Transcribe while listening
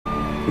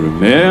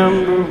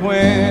Remember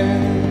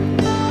when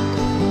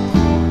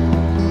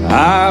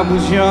I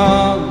was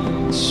young,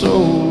 and so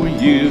were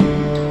you.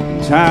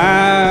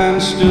 Time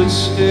stood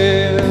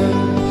still.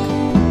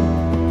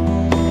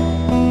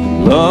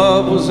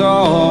 Love was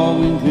all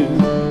we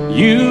knew.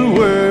 You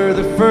were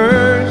the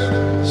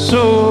first,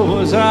 so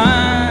was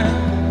I.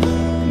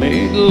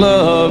 Made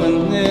love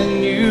and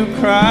then you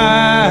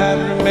cried.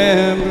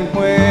 Remember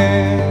when?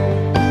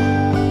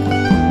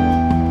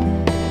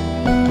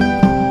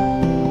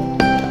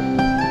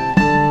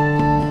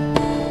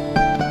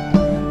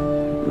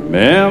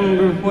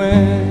 Remember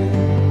when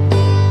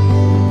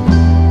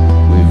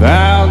we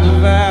vowed the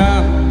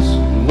vows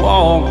and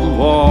walked the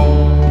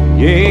walk,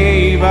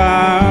 gave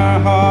our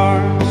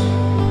hearts,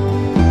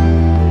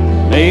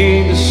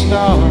 made the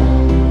start,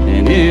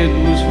 and it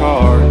was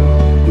hard.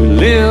 We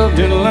lived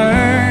and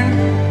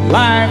learned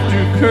life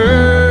through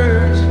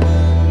curves.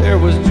 There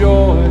was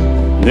joy,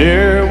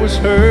 there was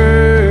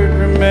hurt.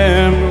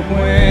 Remember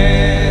when?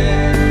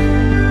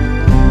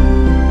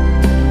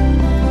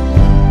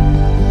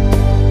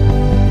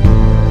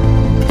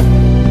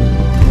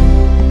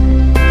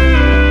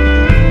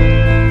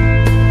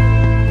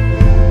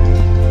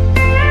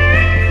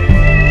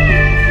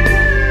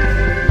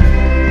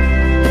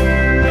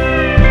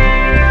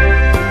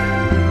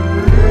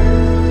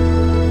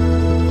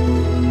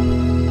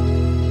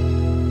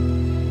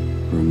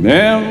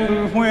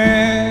 Remember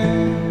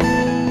when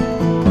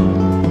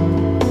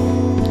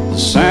the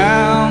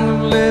sound of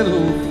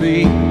little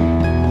feet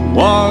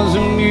was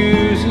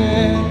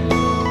music.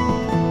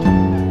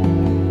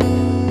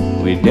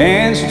 We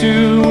danced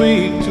to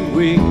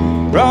week,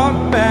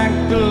 brought back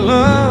the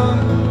love.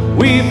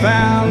 We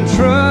found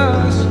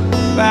trust,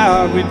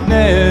 vowed we'd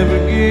never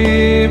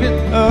give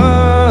it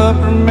up.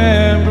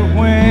 Remember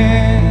when?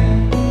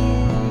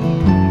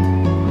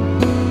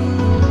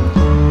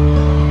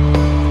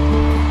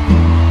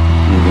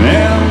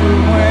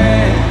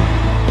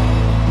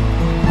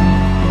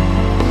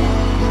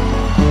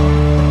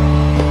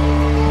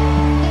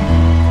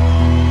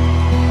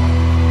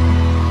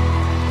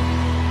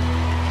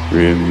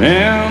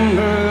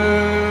 Remember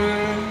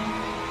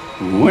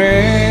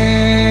when?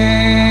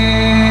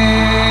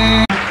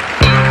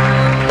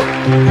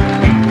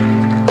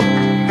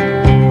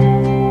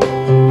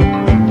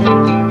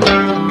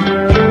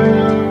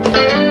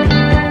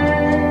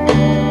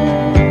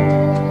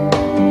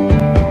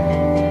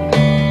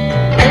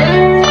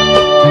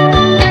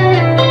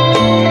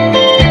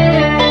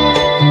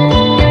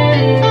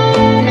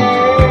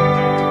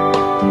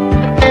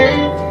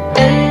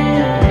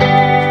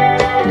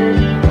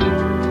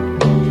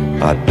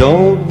 I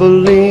don't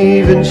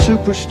believe in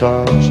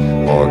superstars,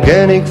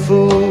 organic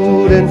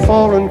food and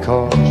foreign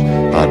cars.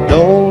 I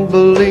don't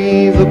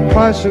believe the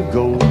price of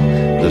gold,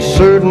 the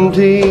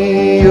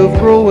certainty of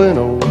growing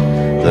old,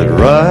 that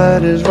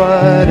right is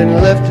right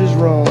and left is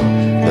wrong,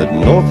 that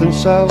north and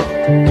south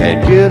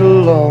can't get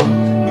along,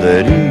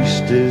 that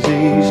east is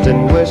east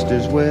and west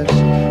is west,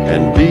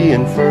 and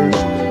being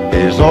first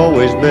is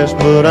always best.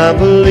 But I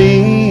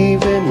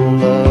believe in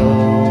love.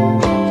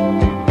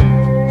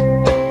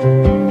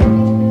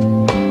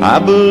 I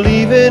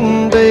believe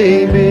in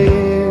babies.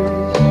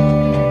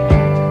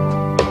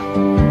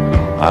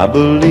 I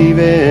believe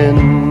in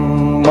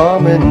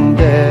mom and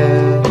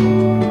dad.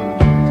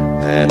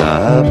 And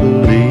I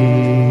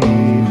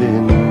believe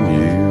in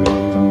you.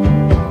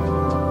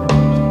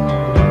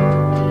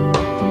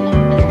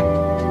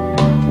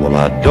 Well,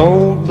 I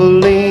don't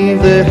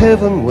believe that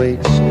heaven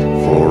waits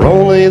for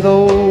only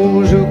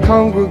those who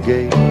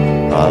congregate.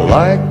 I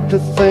like to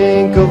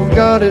think of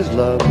God as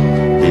love.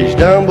 He's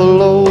down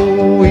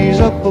below, He's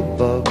up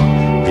above.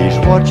 He's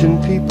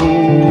watching people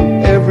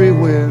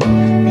everywhere.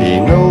 He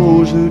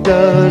knows who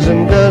does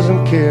and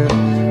doesn't care.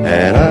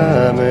 And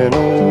I'm an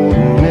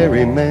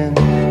ordinary man.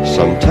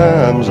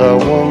 Sometimes I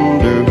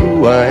wonder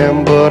who I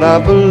am, but I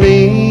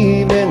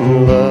believe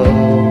in love.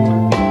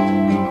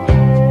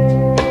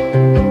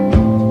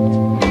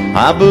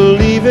 I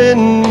believe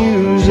in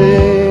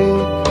music.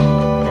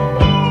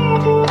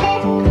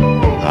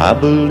 I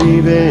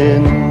believe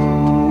in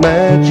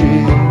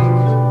magic.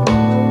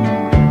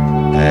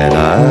 And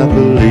I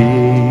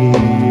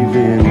believe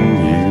in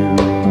you.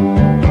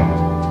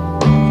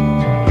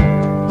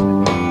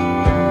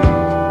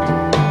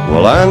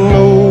 Well, I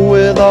know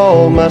with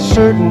all my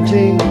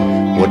certainty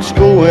what's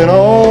going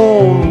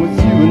on with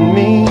you and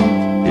me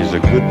is a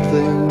good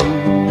thing.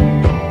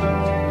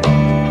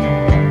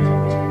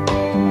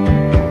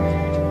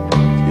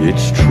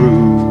 It's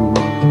true.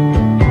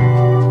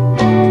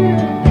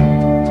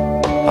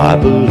 I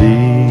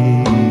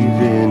believe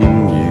in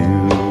you.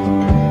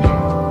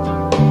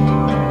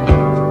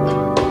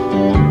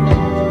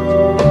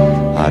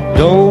 I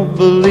don't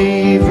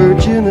believe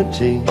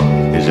virginity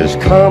is as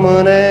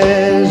common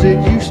as it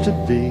used to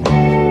be.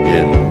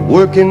 In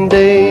working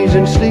days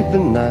and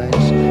sleeping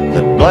nights,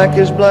 that black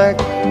is black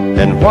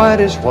and white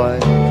is white,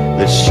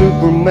 that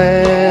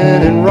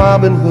Superman and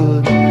Robin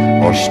Hood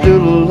are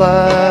still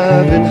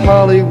alive in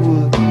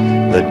Hollywood,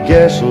 that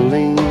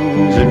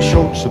gasoline's in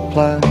short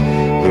supply,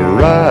 the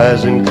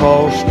rising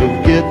cost of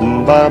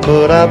getting by,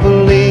 but I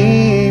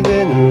believe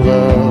in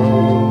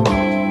love.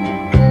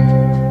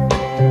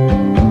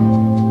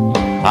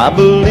 I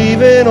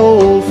believe in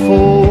old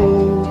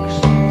folks.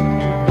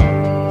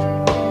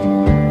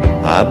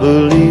 I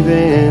believe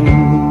in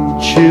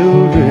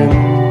children.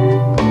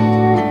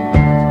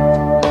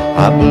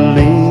 I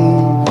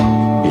believe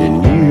in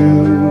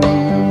you.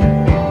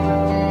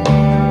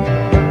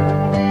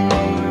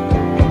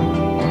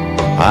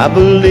 I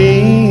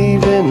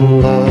believe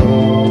in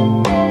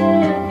love.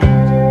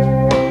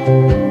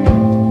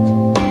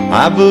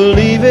 I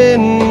believe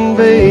in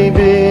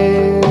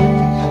babies.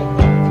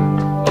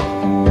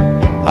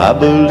 I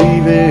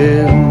believe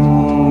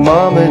in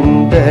mom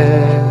and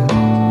dad.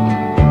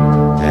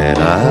 And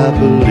I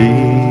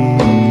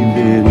believe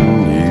in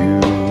you.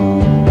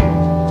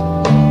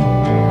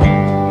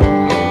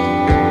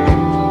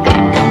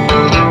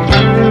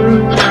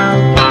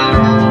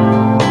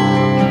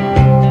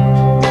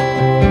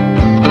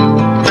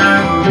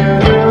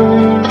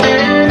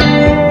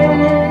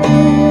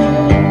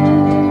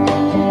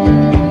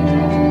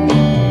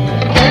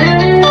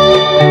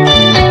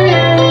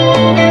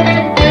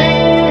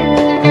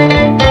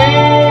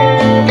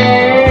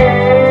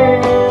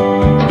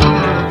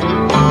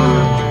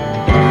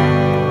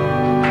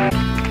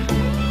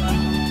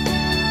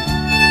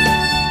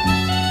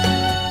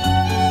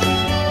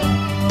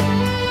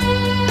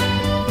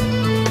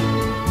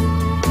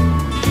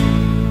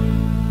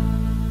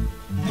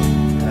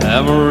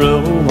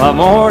 Amarillo by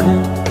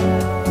morning,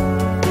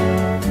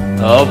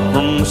 up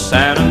from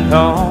San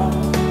Antonio.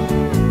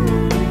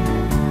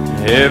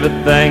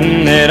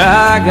 Everything that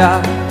I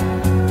got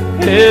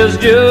is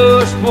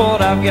just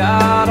what I've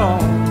got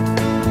on.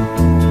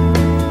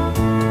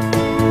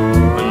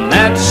 When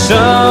that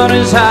sun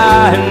is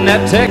high in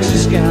that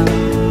Texas sky,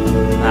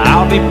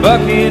 I'll be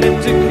bucking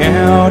into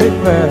county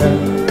fair.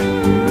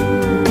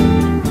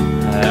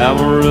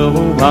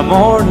 Amarillo by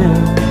morning,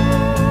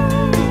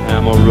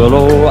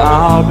 Amarillo,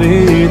 I'll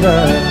be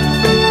there.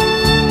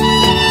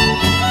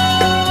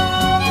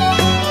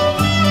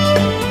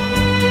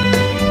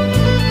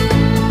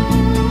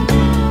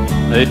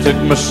 They took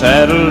my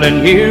saddle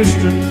in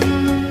Houston,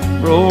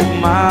 broke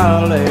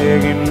my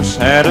leg in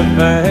Santa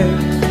Fe,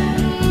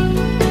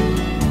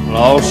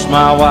 lost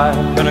my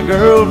wife and a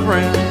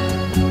girlfriend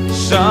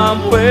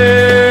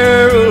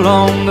somewhere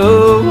along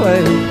the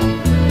way.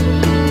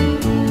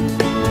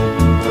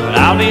 But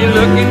I'll be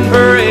looking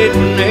for it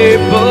when they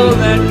pull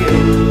that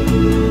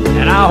gate,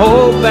 and I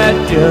hope that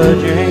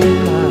judge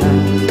ain't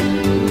lying.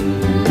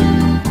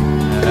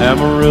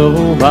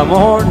 Amarillo by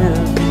morning,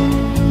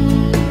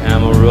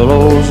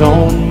 Amarillo's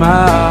on my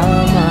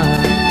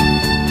mind.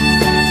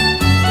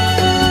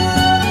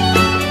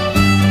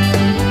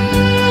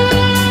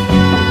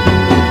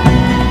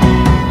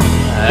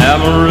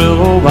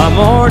 Amarillo by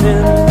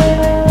morning,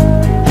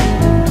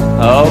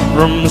 up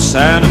from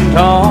San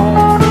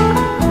Antonio.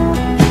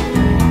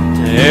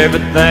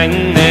 Everything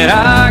that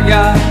I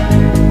got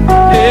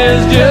is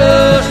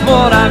just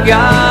what I've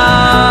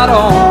got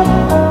on.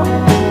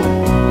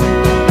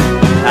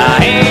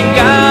 I ain't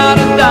got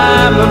a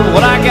dime, but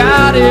what I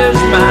got is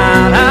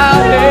mine. I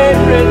ain't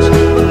rich,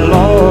 but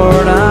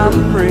Lord, I'm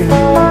free.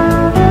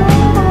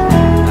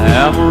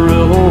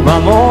 Amarillo by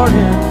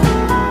morning,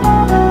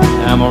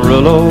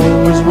 Amarillo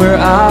is where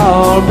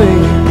I'll be.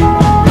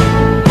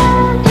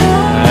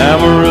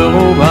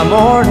 Amarillo by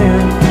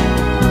morning,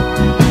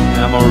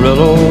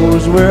 Amarillo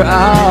is where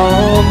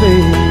I'll be.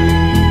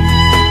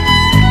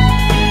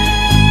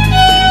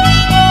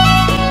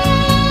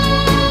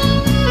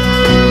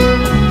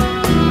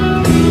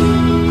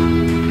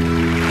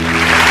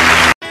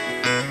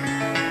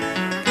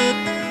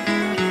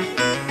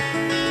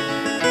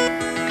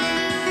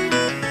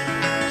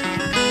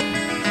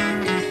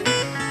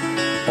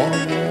 On a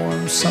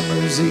warm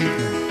summer's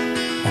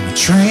evening, on a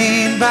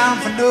train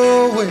bound for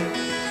nowhere,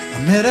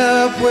 I met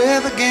up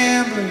with a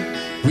gambler.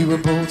 We were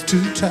both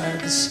too tired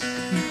to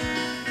sleep,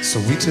 so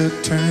we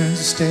took turns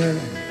staring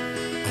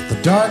at the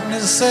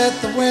darkness at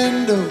the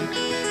window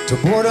till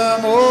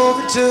boredom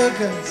overtook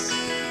us,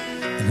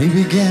 and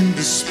he began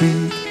to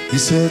speak. He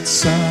said,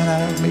 "Son,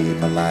 I've made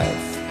my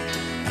life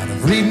out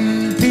of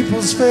reading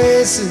people's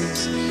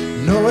faces,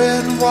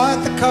 knowing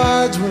what the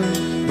cards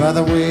were by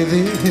the way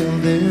they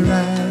held their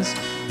eyes.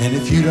 And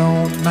if you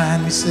don't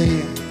mind me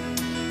saying,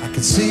 I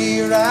can see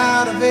you're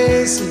out of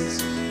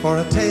aces. For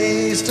a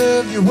taste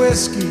of your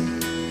whiskey,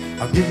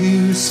 I'll give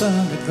you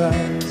some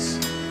advice."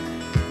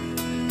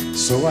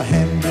 So I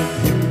handed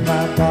him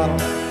my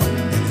bottle,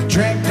 and he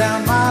drank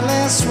down my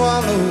last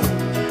swallow.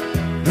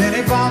 Then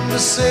he bombed a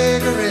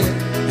cigarette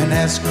and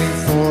asked me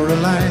for a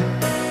light.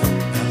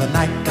 And the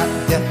night got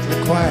deathly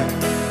quiet,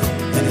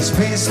 and his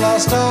face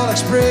lost all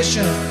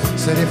expression.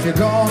 Said, "If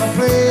you're gonna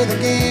play the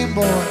game,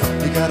 boy,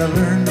 you gotta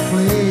learn to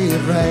play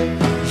it right.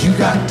 You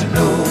got to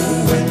know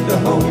when to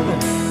hold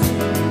 'em,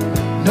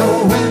 know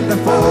when to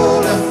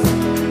fold 'em,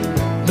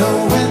 know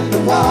when to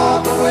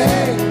walk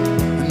away,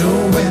 know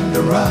when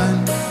to run.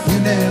 You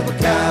never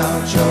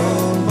count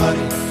your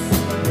money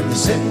when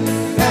you're sitting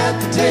at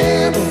the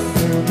table.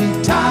 There'll be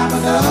time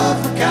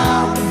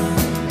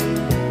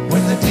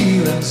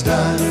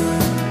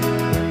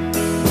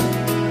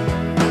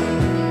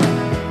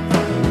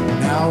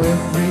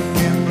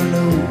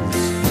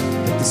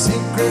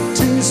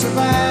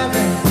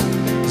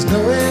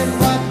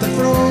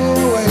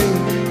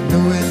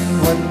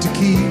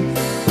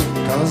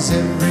 'cause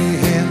every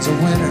hand's a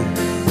winner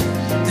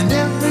and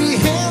every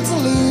hand's a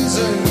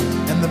loser,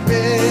 and the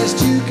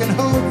best you can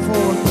hope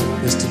for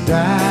is to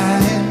die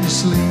in your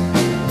sleep.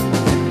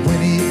 And when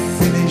he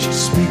finished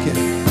speaking,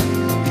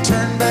 he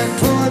turned back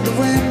toward the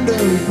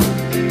window,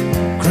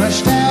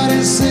 crushed out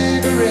his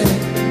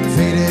cigarette,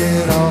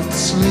 faded off to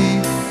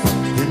sleep.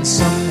 Then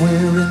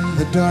somewhere in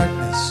the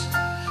darkness,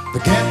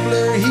 the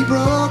gambler, he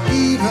broke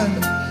even,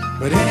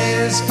 but in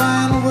his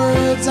final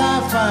words I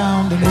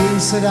found an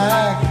ace that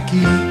I could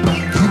keep.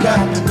 You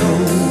got to know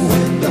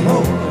when to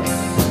hold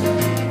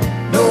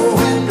 'em, know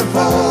when to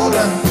fold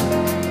 'em,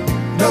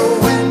 know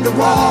when to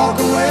walk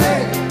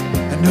away,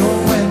 and know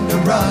when to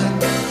run.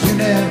 You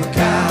never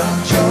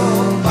count your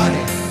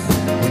money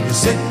when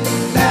you're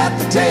sitting at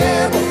the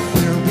table.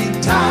 There'll be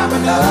time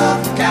enough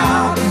for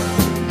counting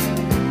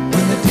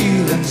when the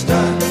dealing's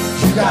done.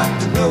 You got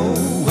to know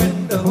when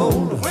to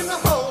hold 'em, When to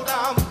hold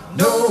on,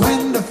 know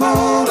when to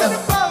fold 'em,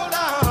 hold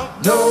on.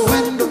 know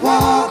when to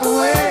walk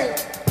away,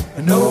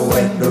 and know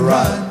when to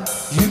run.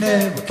 You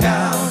never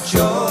count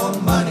your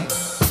money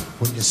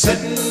when you're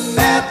sitting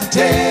at the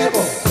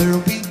table.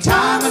 There'll be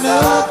time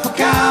enough for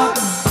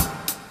counting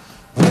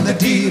when the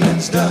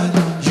dealing's done.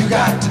 You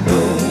got to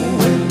know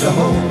when to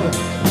hold 'em,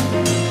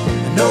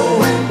 and know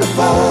when to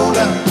fold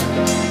 'em,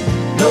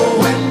 know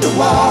when to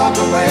walk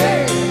away,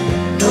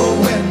 know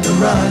when to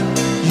run.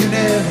 You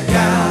never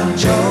count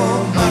your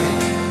money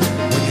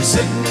when you're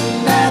sitting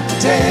at the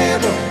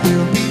table.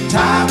 There'll be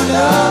time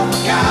enough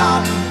for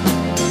counting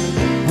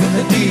when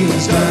the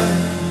deal's done.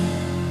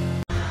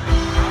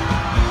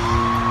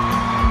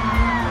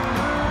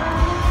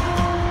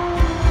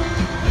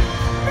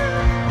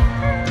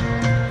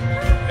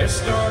 It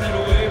started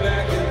way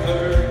back in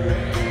third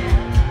grade.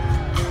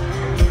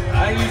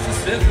 I used to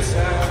sit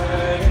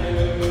beside you,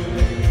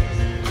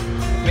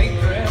 pink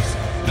dress,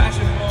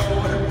 matching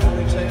motor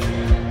ponytail.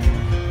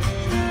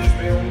 She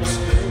was on the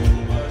school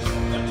bus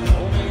and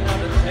told me not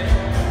to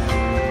tell.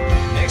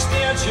 Next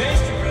day I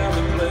chased her around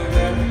the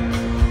playground,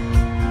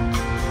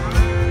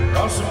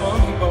 brought some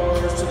monkey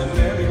bars to the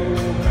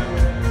merry-go-round.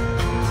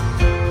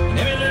 And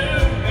every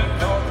little got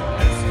caught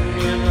passing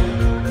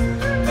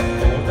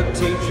before the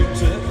teacher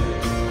took it.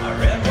 I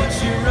read what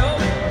she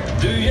wrote.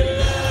 Do you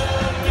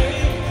love me?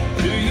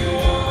 Do you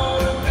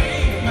want to be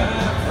my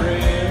friend?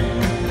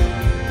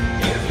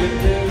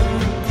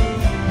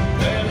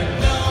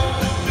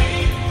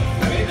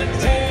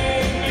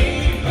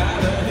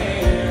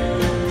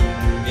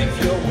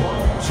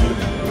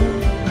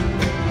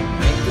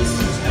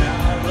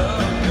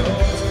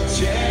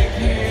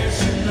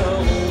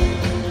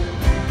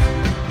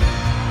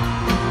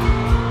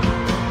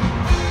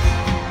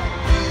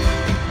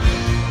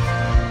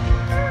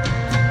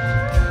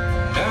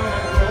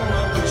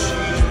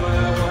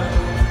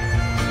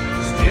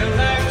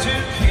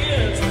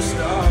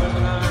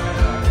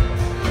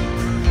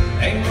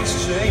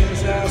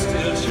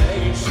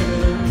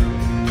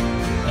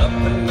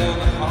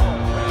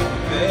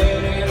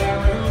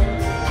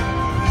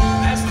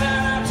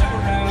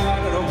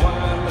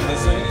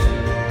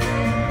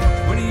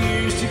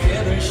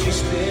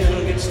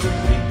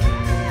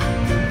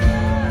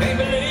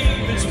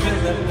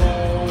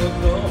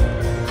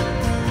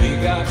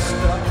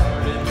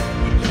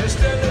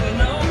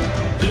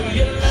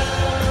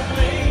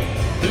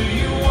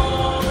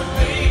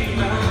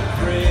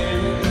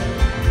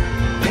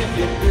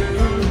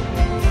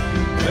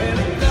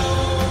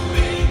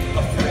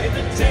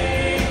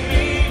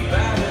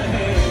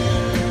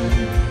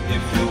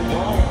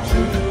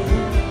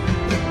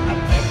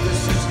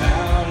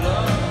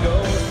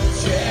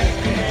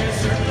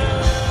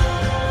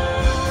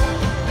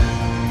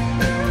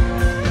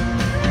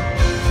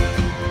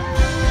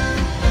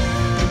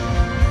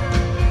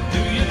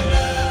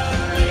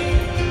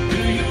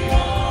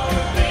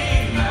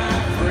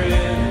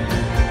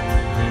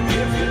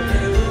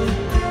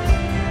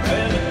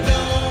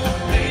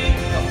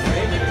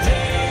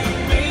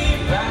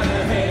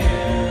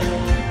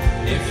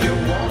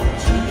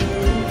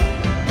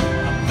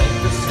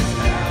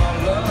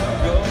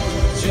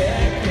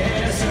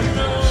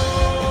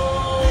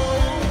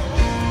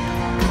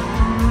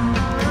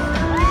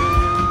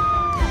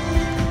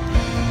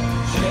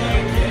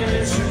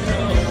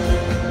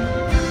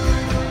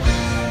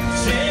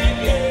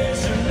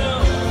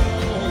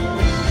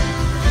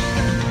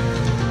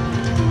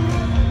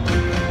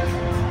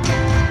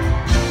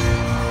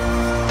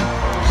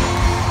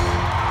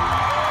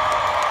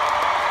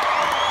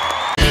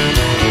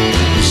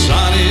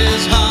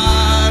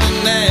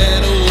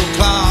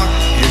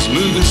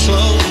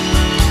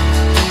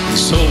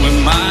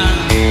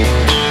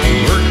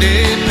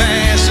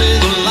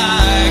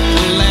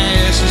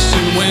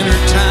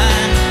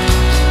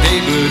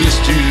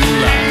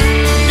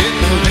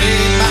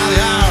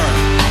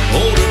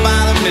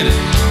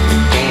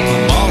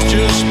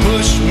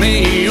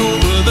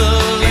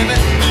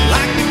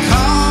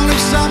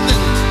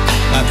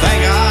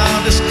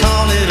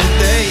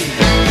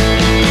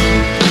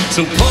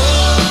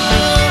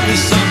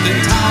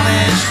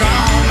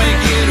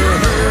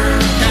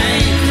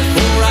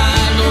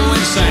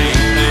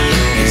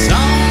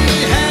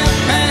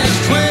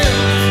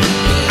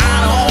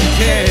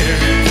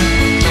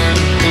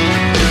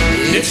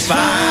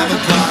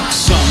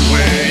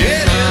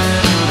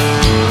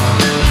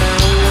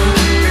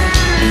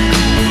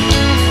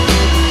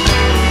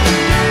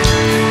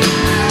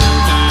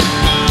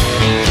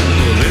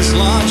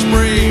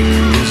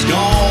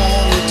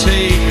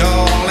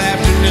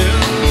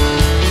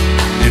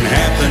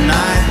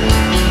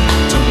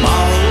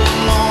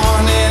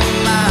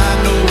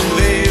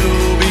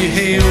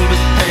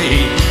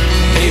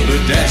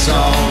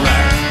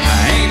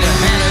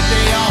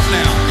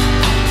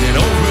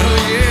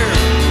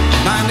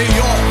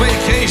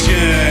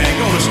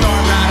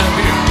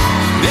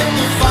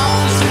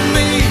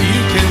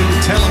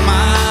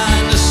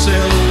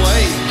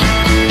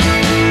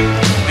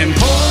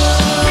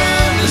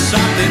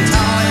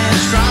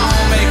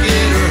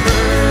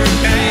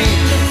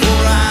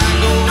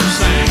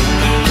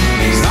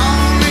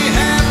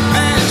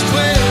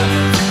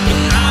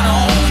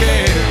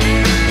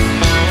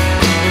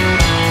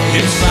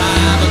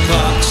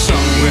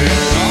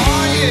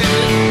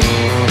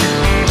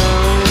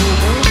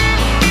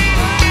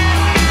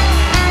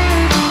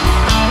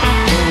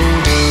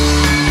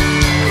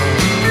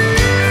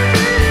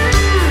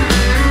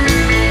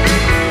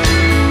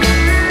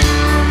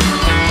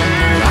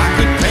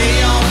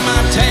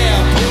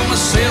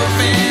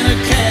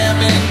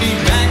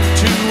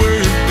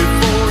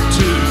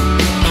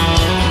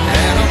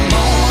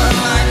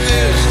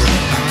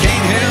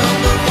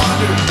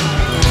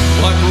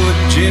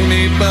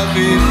 Jimmy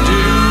Buffett do.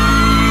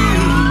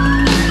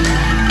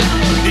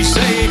 He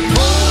say,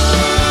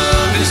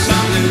 pull me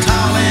something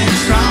tall and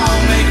strong,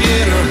 make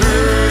it a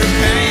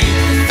hurricane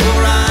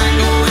before I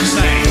go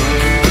insane.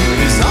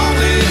 It's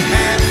only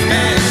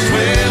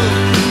 12:30,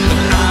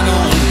 but I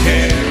don't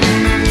care.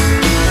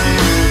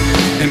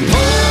 And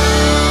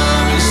pull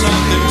me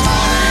something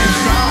tall and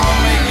strong,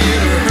 make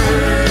it a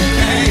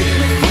hurricane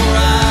before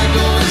I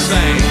go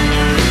insane.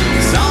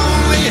 It's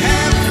only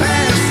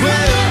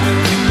 12:30,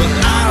 but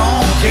I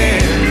don't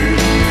care.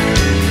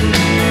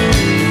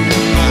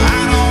 I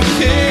don't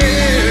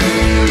care.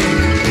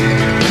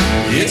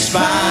 It's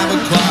 5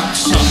 o'clock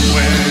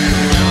somewhere.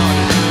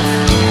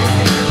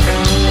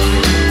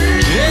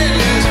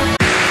 Yes.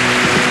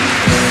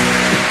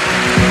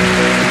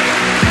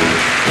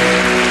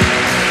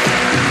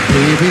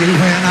 Baby,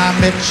 when I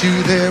met you,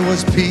 there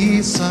was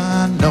peace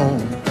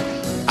unknown.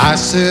 I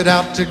set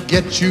out to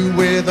get you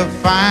with a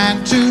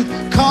fine-tooth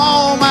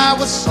comb. I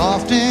was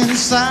soft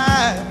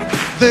inside.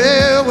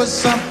 There was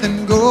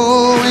something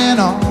going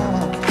on.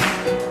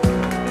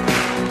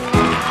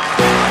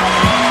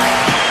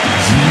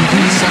 You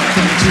do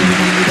something to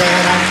me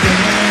that I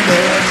can't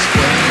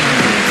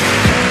explain.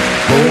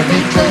 Hold me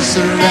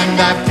closer and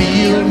I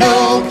feel no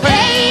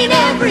pain.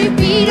 Every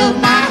beat of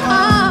my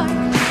heart,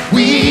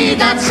 we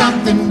got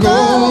something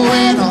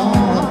going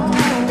on.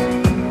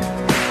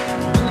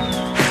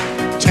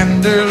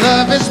 Tender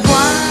love is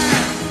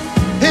blind.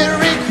 It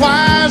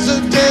requires a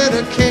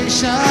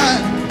dedication.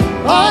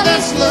 All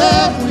this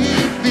love we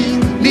feel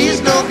needs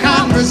no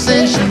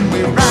conversation.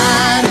 We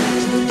ride it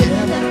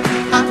together,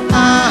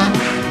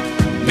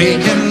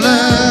 making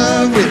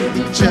love with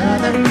each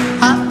other,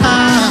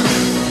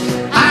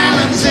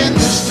 Islands in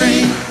the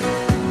stream,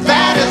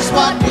 that is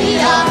what we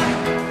are.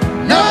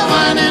 No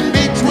one in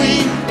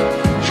between.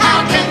 How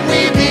can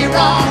we be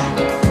wrong?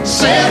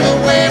 Sail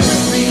away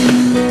with me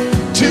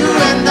to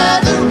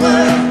another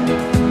world,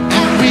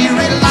 and we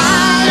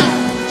rely on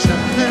each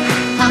other,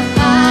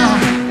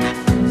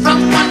 from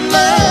one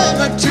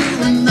lover to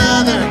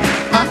another,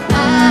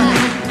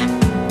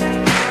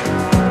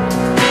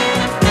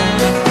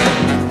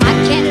 I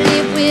can't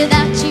live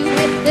without you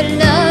if the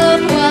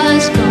love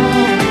was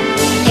gone.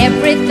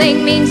 Everything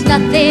means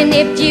nothing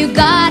if you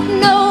got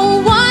no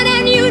one,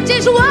 and you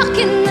just walk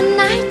in the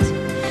night,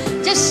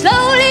 just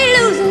slowly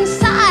losing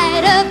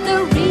sight of the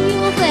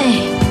real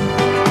thing.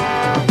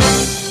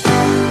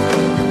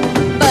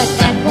 but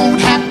that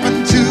won't happen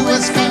to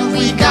us, 'cause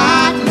we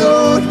got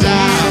no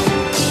doubt.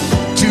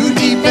 Too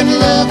deep in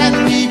love and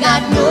we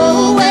got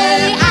no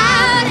way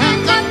out, and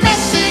the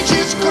message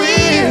is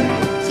clear.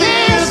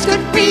 This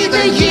could be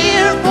the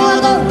year for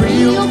the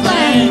real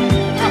thing.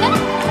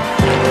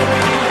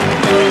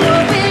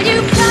 Will you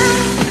cry?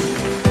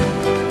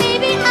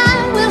 Maybe I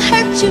will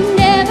hurt you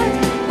never.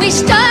 We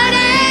start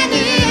and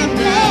end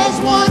as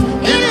one.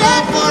 In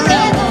love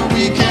forever,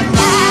 we can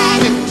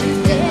ride it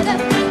together,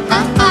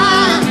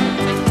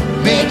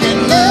 making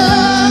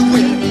love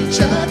with each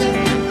other,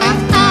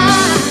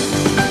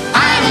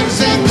 islands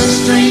in the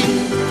stream,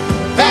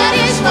 that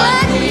is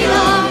what we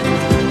are.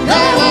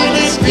 No one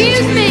is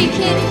Excuse me,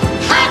 kitty.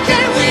 How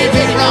can we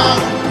be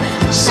wrong?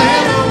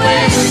 Sail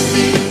away with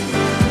me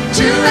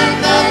to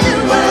another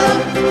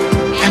world,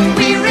 and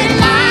we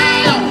rely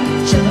on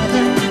each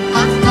other,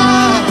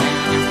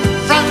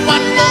 from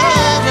one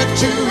lover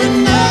to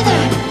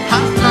another,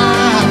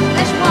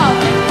 Let's walk.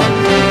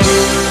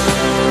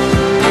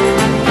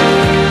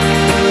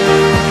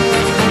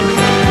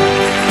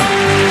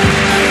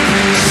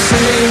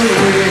 sail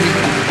away.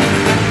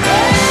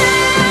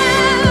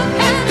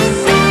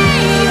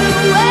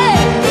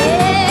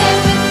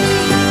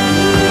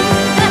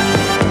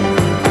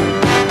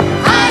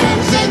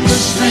 Islands in the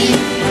stream,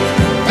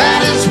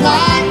 that is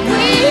what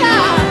we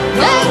are.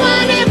 No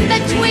one in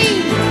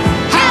between.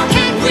 How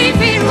can we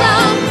be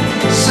wrong?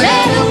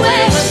 Sail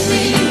away with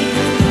me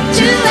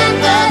to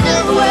another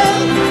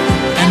world,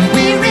 and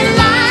we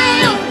rely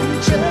on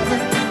each other,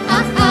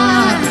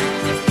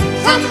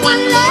 from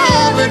one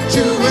lover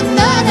to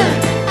another,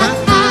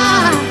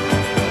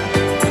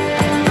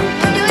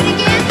 Do it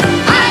again.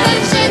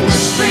 islands in the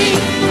stream,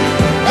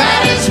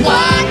 that is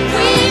what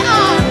we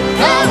are.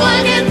 No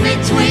one in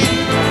between.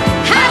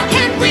 How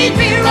can we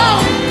be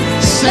wrong?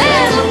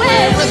 Sail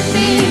away with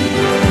me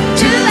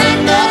to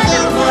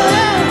another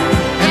world,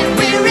 and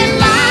we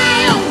rely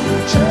on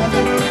each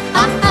other,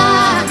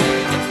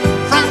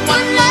 from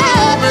one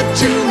lover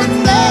to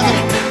another,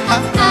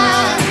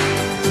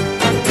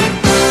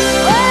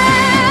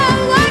 Well,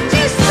 what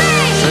you say?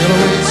 sail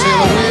away,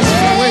 sail away,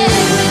 sail away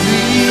with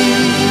me.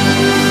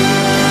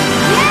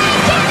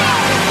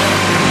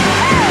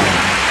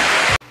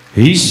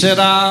 He said,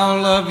 I'll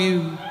love you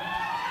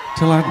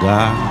till I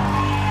die.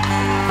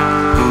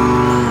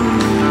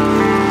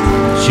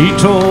 She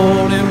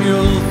told him,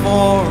 you're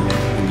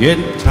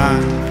forgetting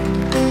time.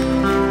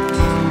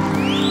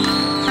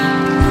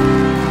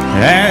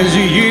 As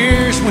the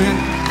years went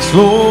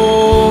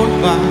slowly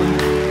by,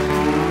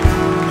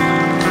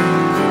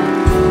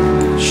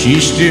 she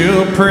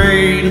still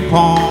preyed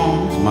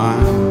upon his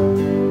mind.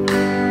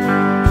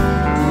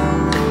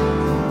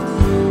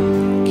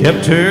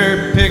 kept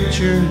her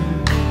picture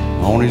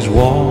on his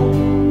wall.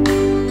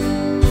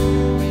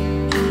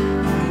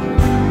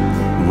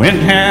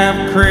 Went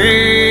half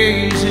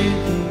crazy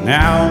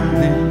now and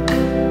then,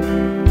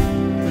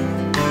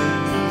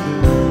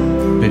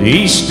 but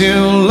he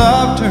still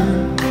loved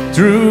her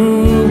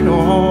through it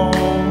all,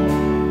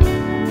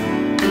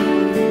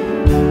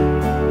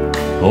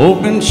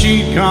 hoping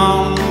she'd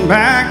come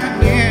back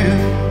again.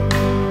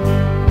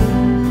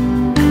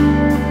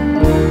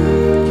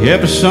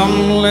 Kept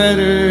some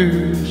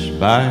letters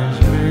by his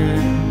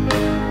bed,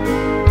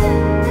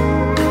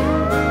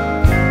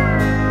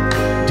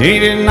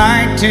 dated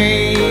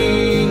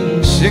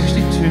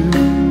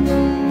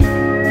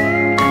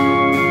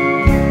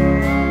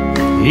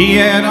 1962. He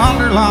had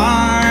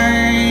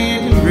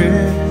underlined in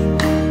red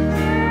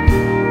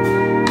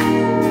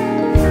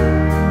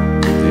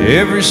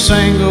every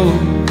single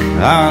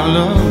 "I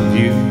love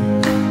you."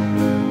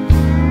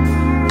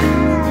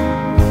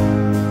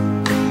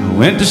 I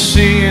went to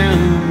see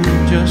him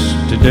just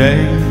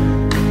today.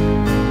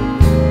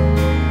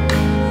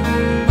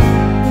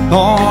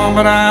 Oh,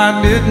 but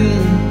I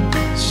didn't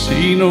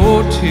see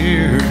no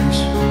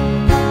tears.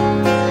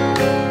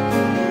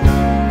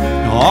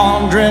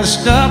 All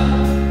dressed up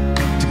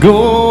to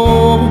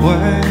go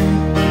away.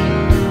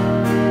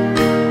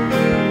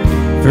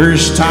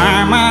 First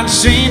time I'd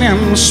seen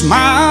him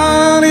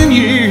smile in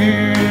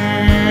years,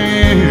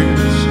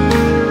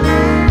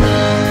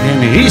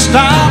 and he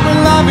stopped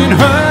loving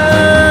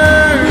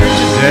her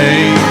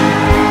today.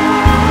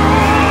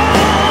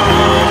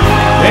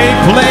 They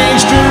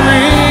placed a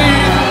ring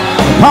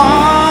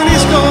upon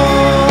his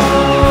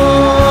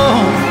door,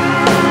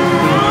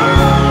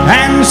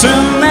 and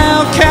soon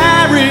they'll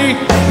carry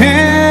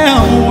him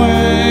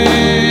away.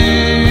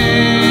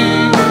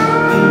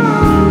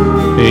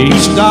 He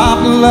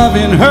stopped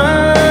loving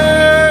her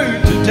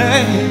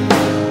today.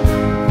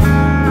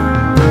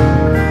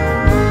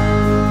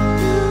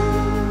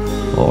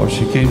 Oh,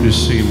 she came to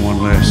see him one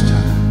last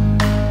time.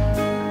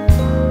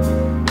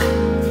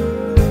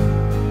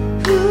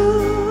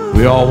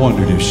 We all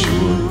wondered if she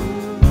would.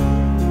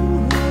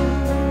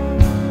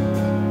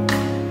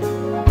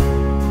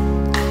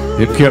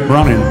 It kept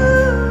running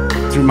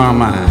through my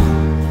mind.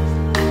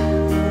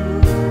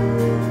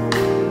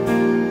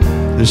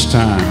 This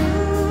time,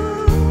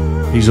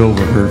 he's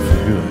over her for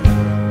good.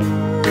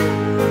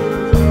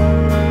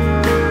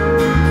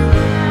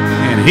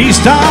 And he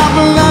stopped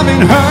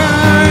loving her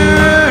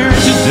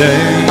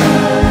today.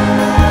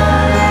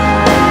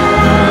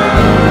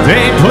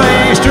 They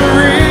placed a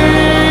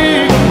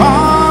ring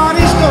on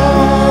his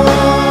door,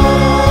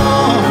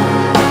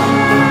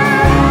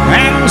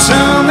 and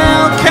soon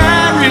they'll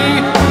carry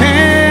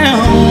him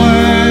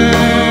away.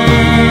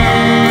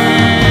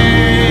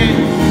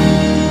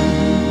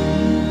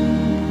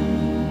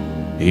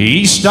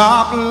 He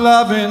stopped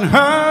loving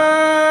her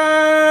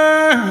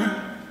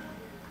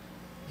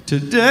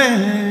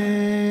today.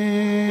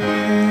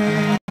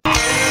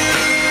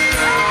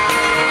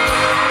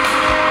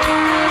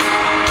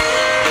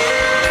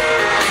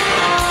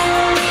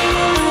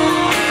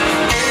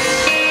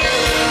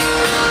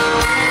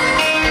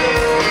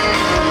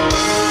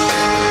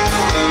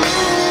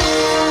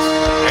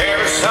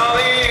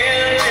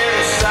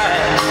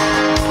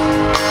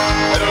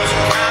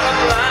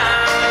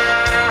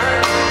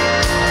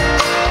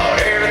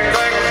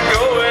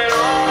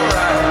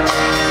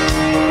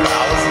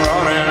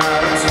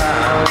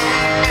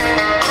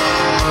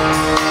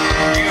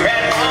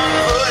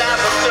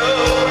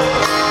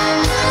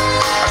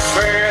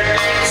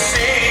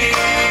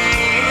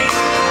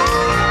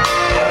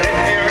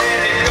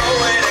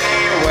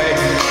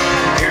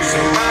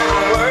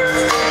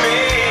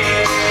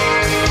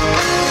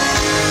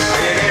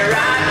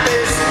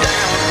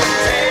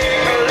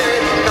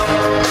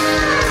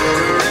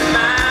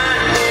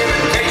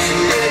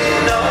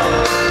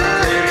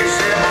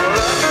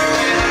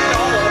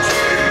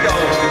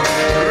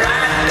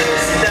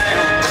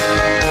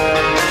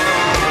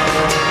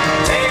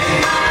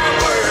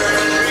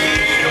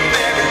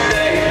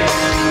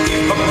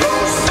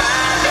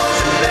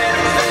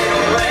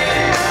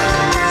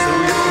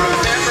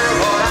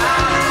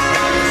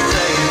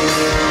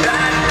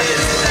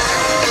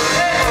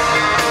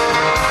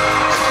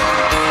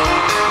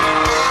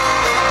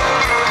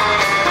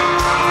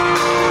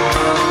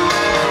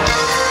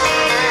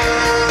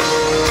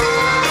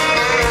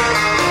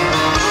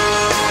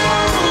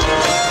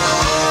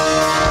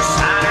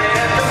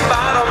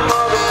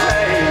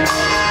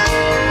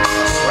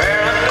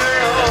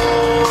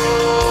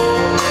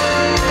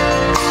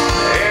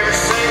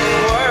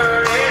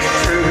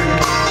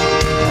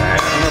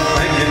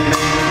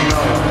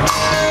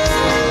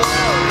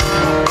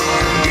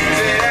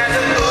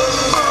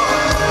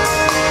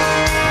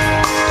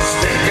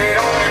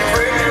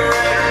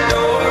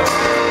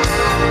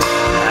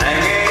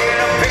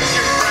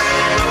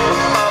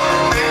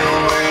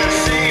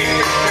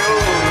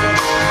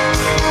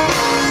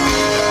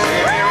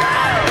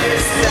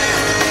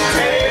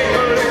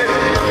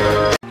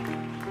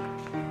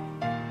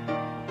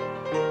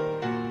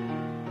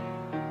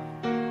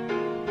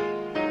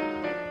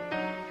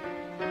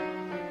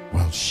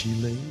 while she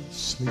lay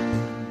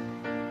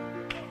sleeping.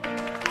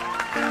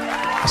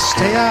 I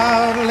stay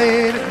out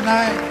late at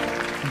night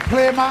and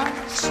play my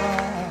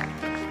song,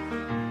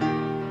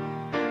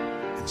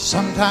 and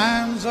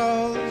sometimes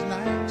all those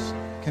nights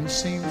can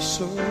seem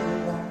so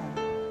long.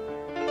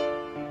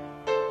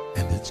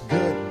 And it's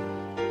good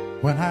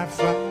when I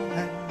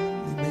finally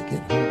make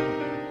it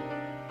home,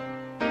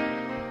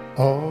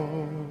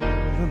 all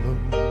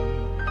alone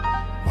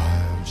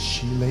while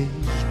she lays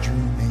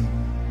dreaming.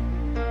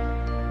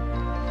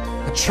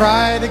 I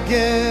try to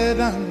get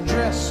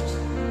undressed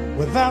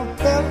without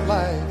the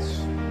lights,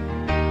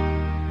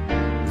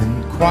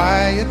 then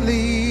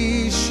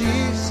quietly she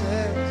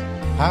says,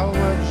 how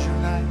was your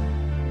night?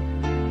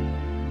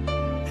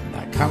 And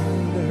I come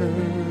to her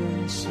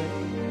and say,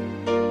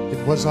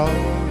 it was all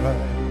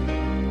right,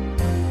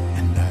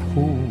 and I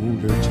hold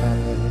her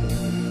tight.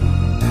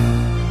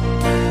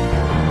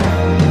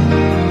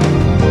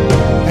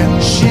 And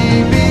she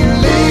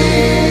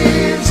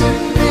believes in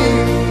me.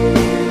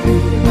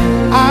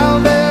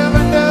 I'll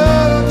never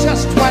know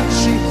just what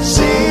she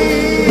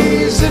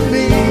sees in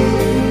me.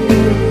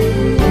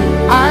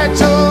 I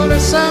told her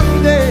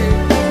someday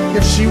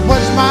if she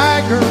was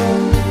my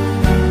girl,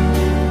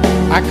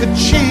 I could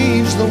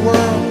change the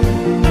world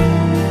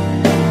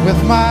with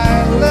my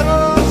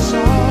little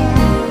song.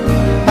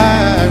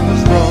 I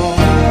was wrong,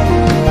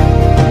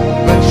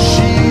 but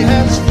she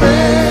has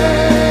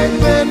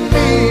faith in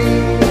me,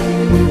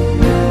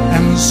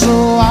 and so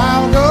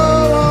I'll go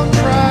on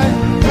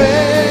trying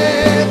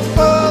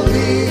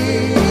faithfully.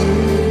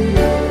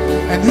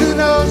 And who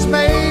knows,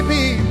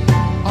 maybe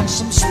on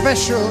some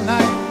special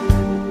night,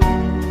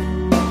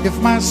 if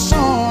my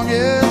song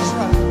is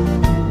right,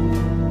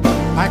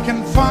 I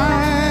can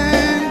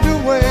find a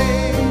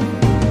way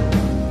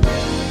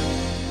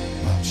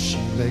while she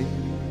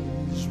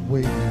lays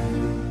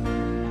waiting.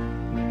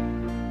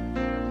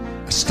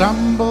 I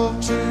stumble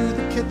to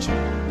the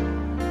kitchen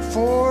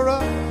for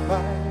a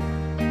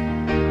bite,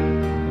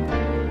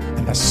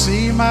 and I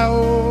see my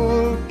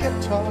old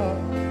guitar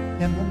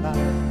in the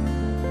night,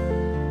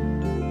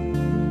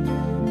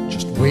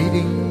 just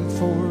waiting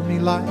for me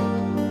like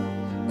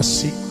a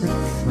secret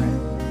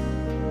friend.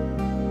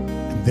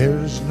 And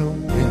there's no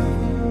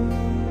wind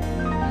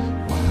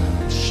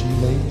while she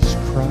lays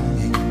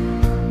crying.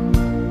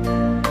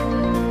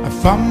 I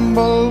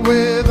fumble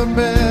with a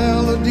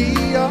melody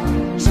or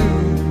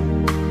two,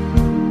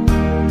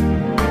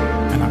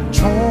 and I'm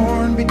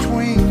torn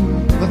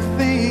between the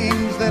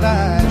things that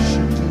I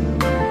should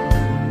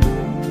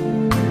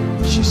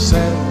do. She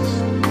says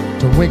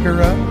to wake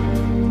her up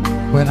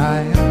when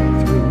I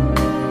am through.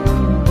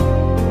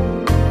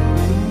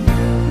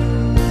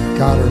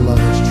 God, her love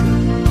is true.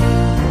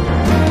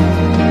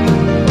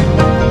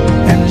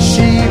 And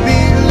she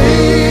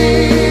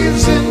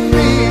believes in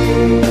me.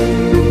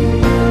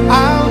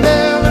 I'll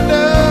never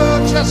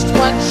know just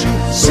what she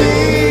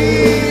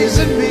sees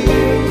in me.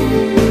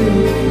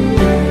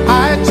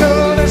 I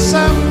told her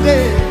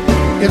someday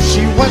if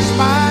she was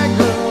my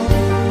girl,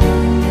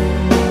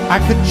 I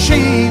could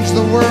change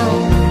the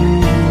world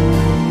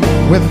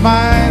with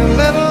my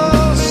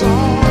little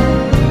song.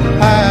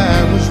 I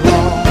was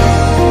wrong,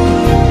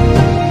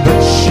 but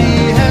she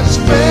has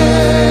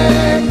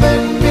faith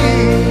in me,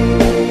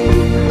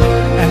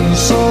 and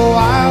so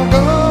I'll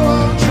go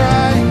on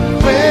trying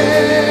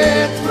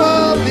faithfully.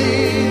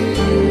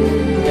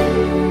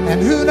 And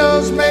who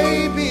knows,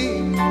 maybe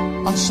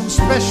on some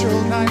special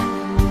night,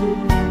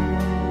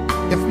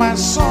 if my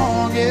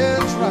song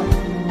is right,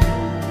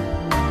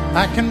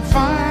 I can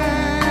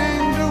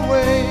find a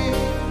way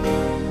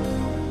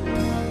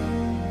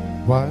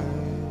while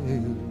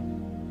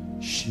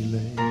she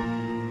lays,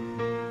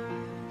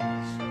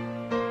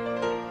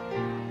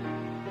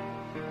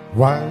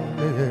 while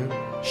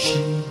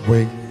she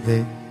waits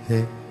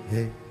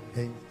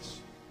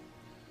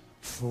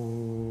for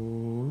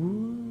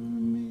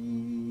me.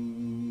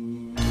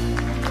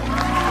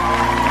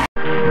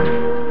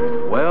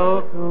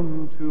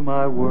 Welcome to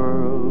my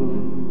world.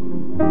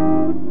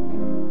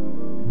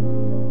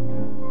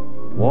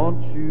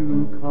 Won't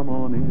you come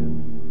on in?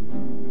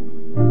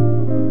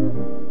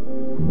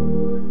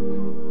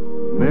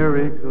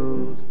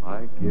 Miracles,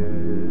 I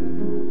guess,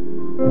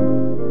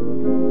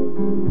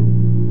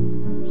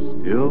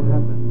 still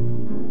happen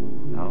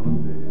now and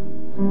then.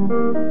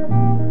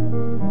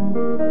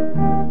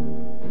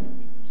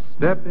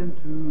 Step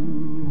into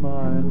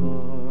my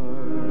heart,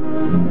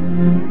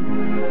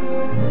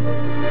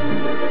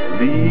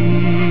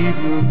 leave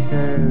your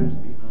cares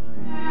behind.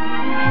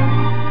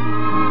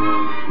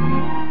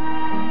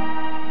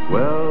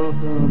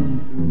 Welcome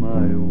to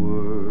my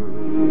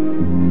world,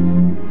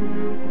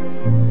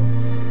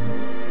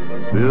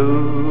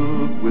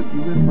 filled with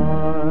you in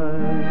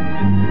mind.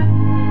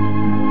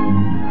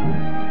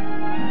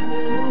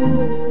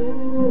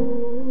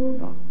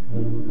 Knock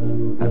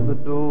and the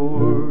door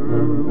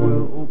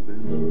will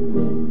open.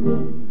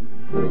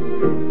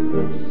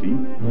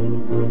 Seek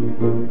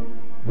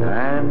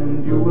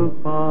and you will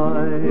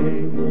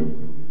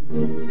find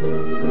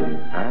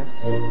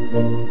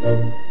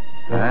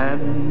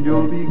and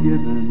you'll be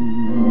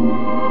given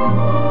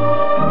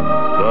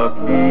the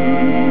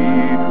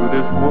key to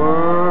this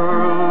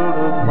world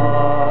of mine.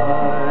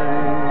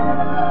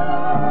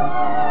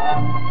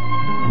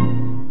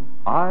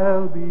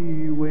 I'll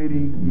be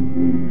waiting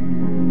here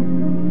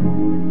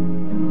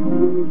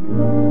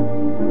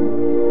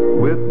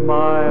with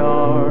my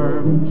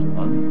arms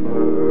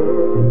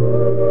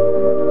unfurled,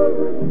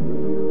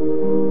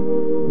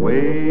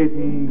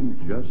 waiting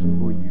just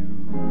for you.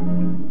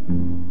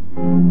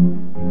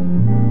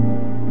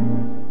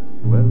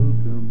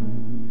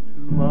 Welcome to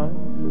my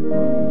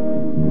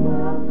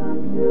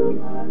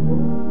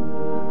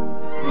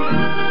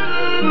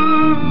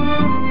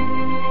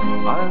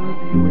I'll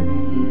be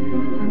waiting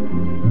here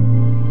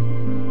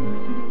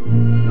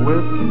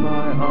with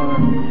my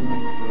arms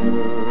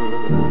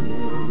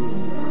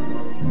unfurled,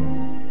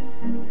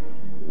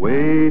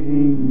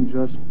 waiting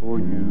just for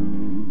you.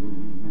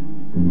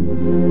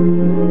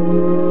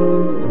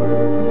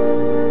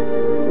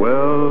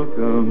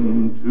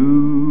 Welcome to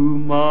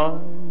my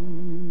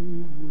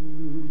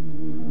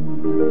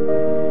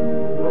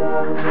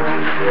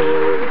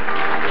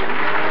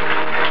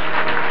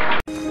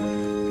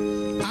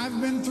I've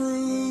been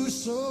through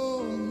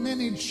so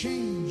many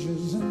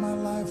changes in my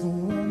life, a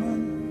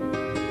woman.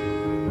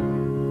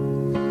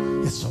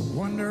 It's a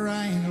wonder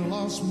I ain't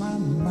lost my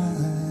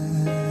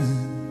mind.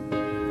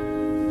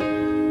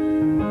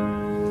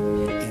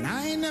 And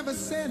I ain't never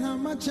said how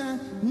much I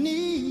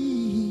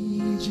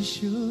need you,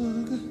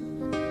 sugar,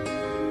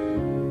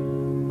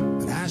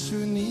 but I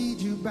sure need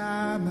you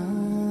by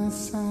my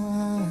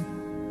side.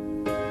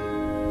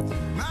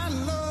 My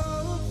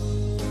love,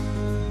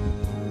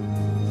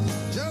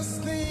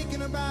 just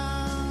thinking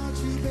about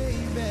you,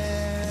 baby,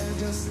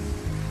 just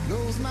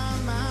blows my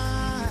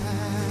mind.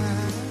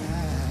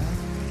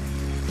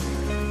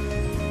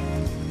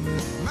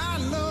 My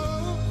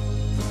love,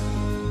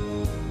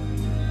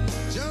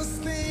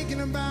 just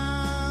thinking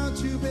about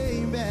you,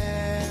 baby,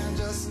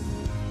 just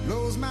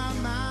blows my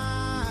mind.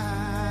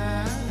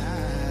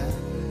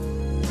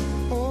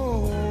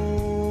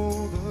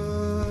 All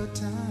the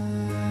time.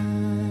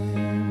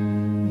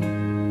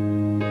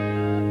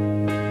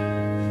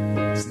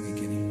 Sing it,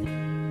 Kenny.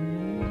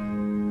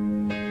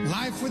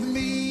 Life with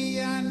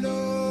me, I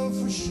know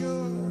for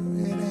sure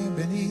it ain't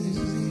been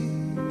easy,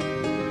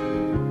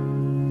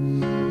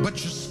 but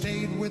you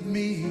stayed with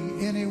me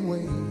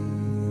anyway.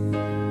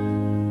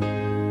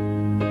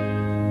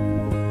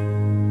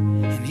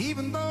 And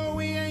even though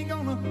we ain't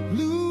gonna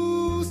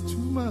lose too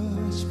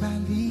much by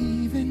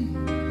leaving,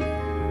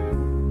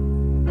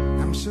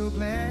 I'm so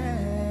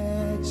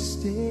glad you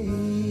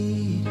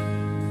stayed.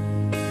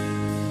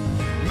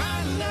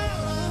 My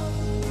love,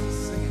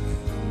 sing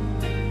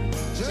it.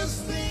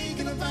 Just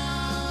thinking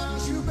about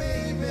you,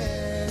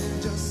 baby,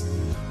 just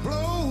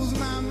blows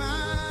my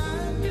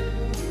mind.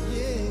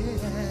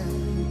 Yeah.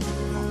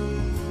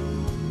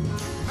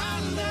 My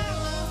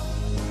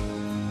love,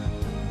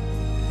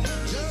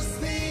 just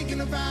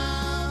thinking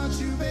about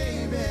you,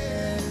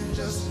 baby,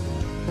 just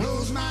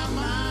blows my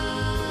mind.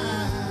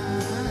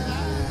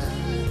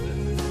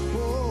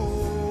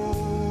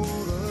 All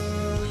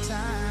the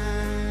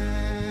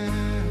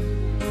time.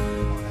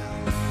 Come on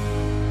now.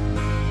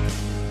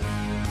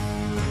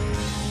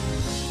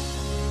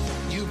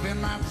 You've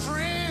been my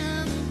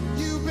friend,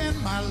 you've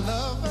been my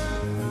lover.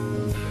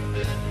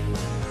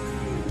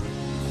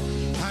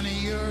 Honey,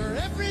 you're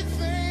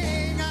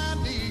everything I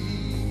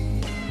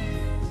need.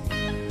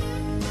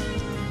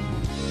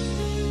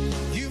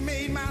 You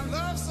made my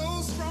love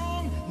so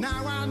strong,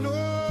 now I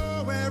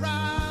know where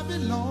I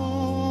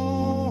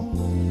belong.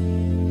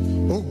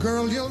 Oh,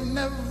 girl, you'll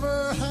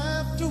never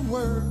have to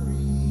worry.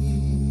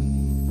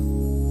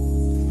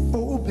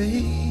 Oh,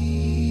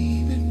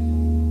 baby,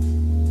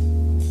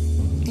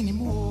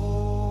 anymore.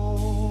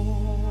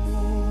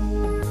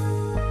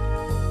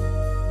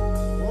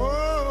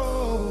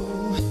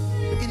 Oh,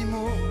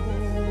 anymore.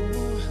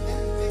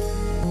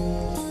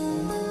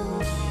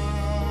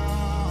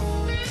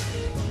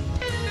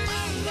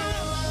 My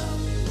love,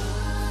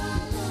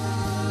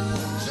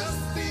 just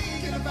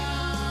thinking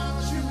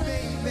about you,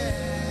 baby,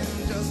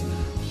 just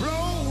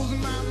blows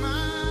my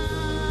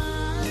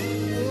mind.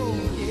 Oh,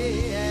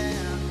 yeah.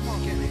 Come on,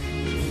 Kenny.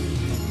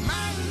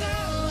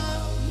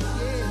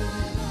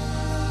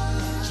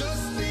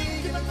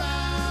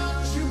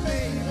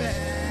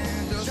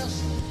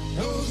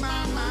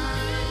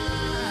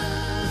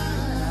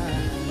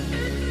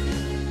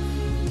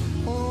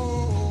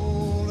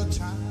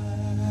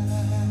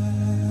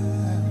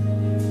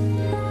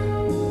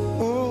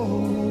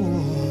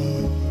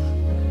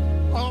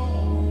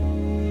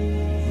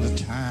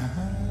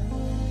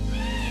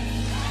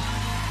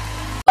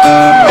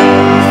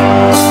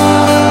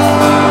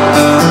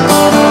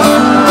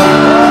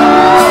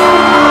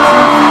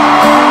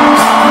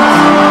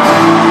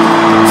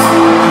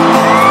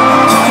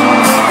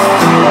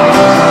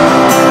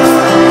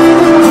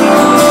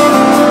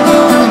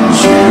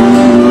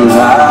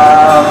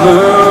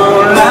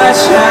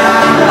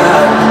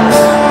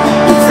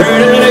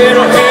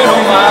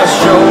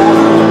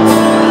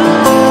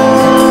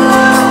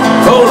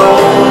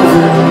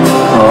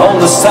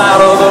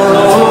 side of the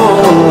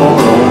road.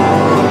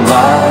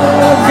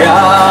 My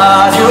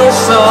God, you're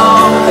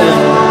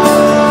something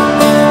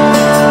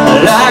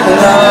like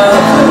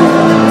nothing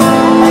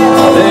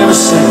I've ever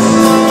seen.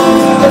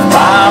 If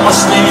I'm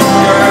asleep,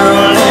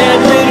 girl, let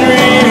me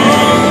dream.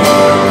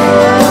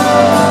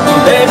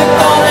 Baby,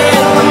 fall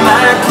in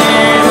like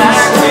this.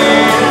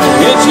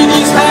 It should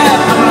just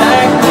happen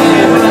like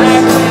this.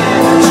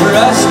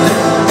 Trust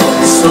it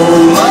so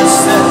much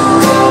that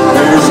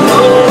there's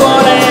no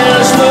one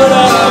else but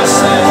us.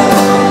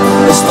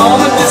 And this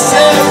moment, this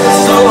is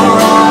so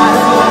right.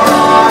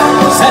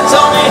 'Cause that's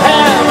all we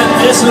have in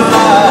this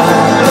life.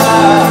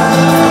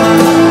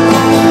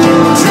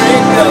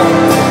 Drink up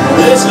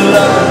this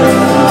love,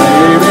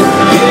 baby,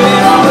 give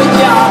it all we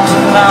got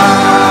tonight.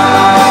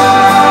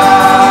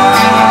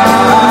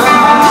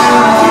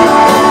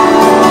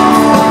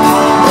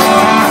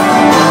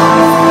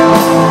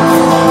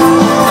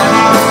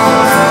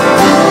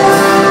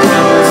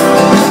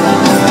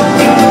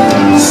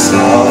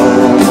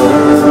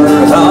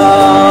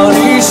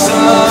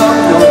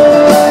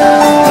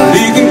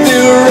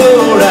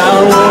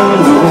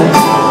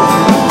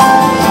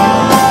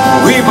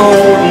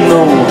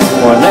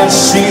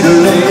 See the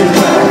lane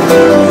back,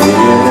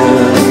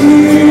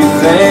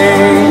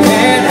 anything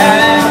can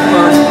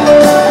happen.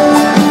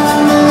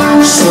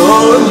 So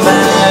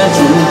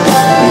imagine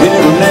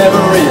it'll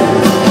never end.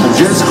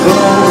 Just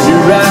close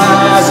your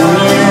eyes and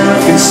you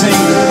can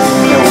see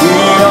that we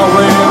are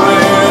where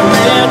we're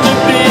meant to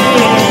be.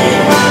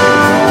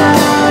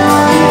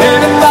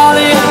 Baby, fall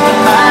into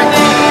my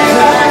game.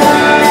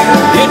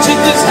 It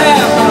should just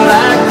happen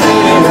like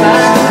this.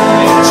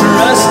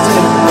 Trust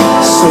it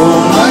so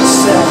much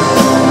that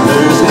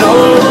there's no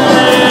one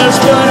else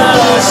but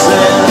us.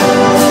 And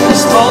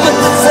this moment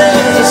that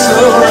says it's so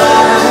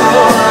right.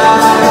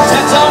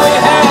 That's all we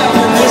have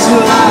in this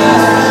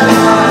life.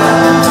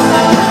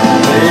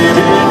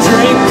 Baby,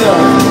 drink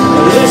up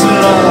this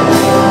love.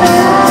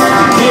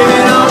 Give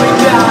it all we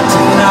got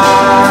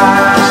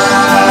tonight.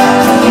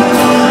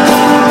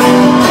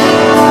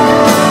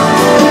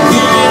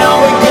 Give it all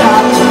we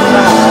got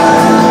tonight.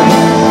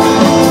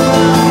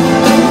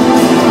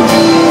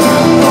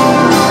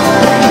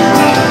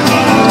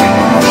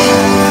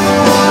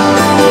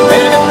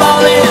 Baby,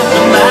 fall into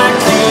my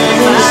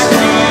kiss.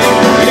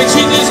 It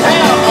should just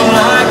happen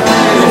like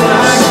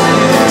this.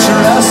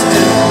 Trust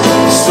it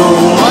so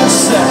much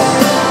that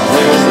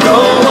there's no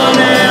one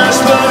else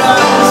but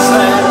us.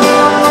 And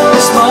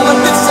this moment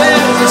that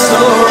says it's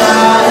so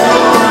right.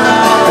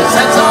 'Cause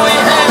that's all we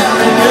have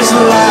in this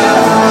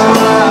life.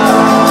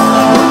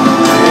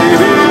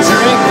 Baby,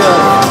 drink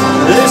up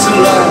this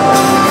love.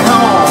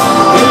 Come on,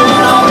 give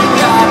it all we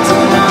got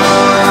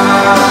tonight.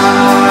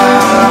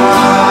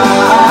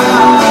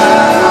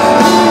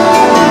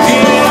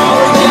 Give it all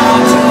we got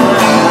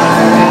tonight.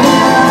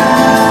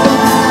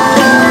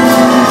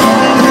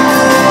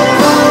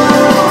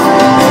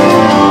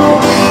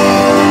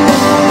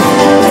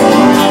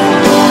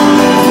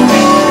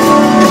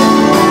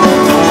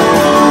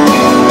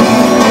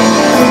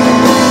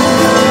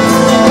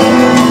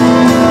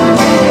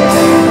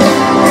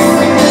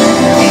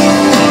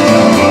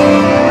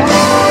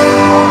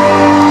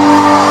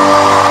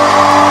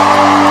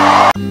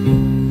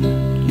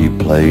 You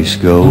place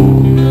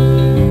gold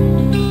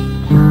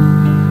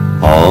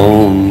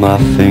on my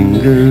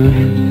finger.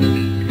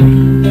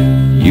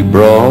 You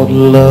brought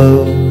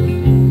love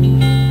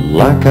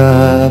like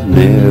I've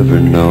never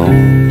known.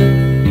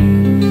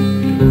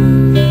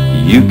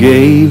 You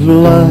gave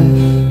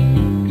life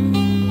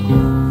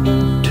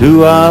to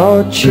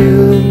our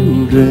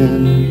children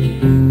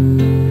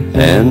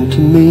and to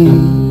me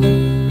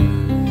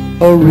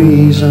a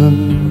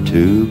reason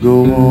to go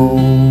on.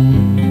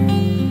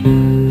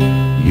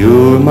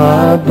 You're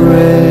my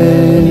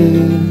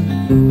bread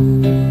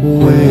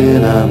when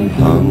I'm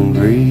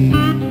hungry.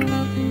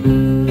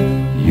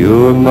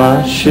 You're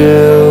my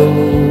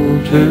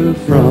shelter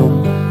from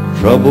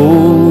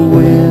troubled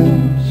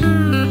winds.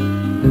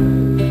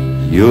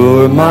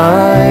 You're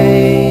my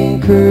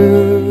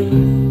anchor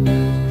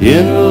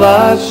in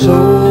life's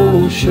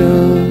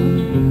ocean.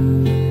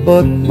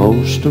 But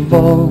most of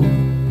all,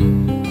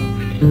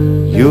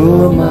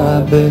 you're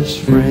my best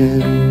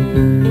friend.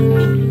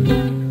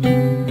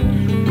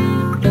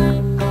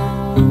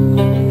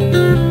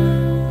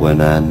 When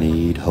I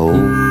need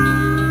hope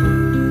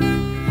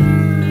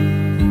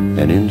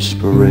and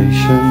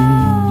inspiration,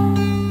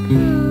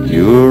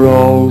 you're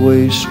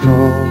always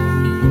strong.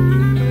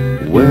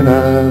 When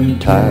I'm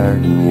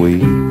tired and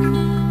weak,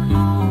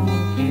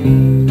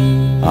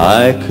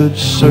 I could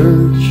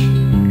search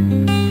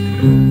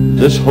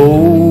this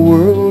whole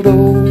world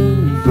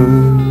over.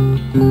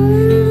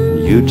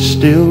 You'd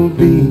still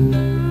be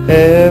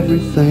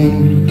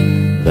everything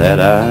that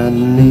I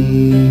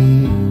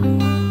need.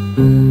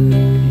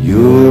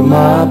 You're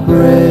my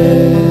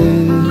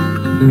bread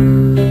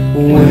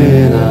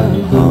when I'm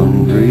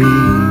hungry.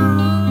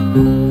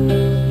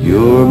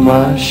 You're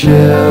my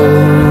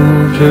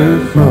shelter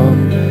from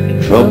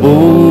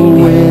troubled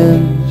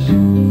winds.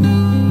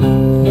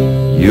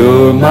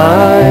 You're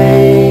my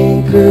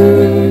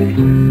anchor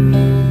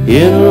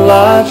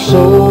life's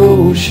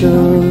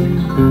ocean,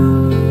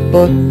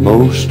 but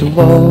most of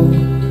all,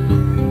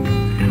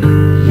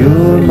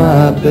 you're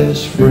my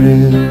best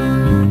friend.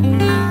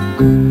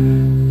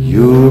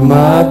 You're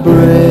my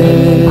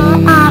bread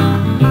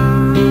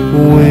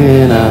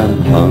when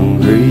I'm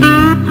hungry.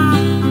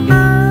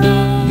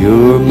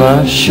 You're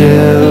my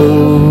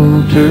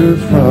shelter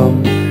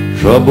from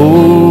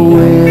troubled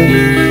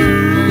winds.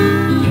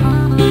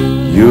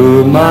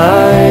 You're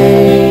my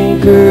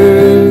anchor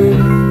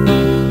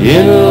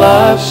in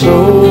life's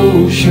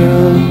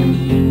ocean,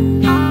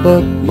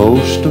 but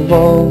most of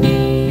all,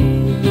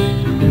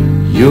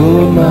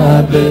 you're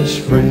my best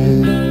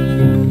friend.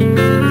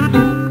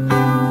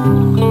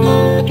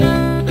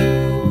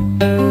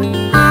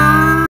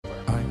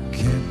 I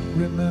can't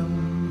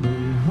remember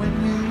when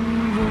you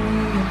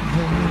were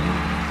there,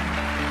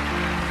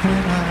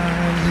 when I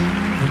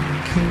even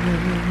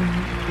cared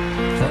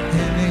for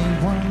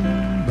anyone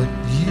but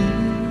you.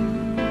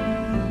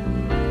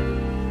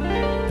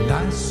 And I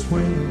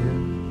swear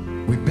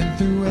we've been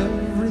through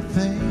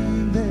everything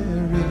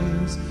there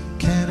is.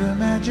 Can't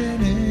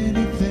imagine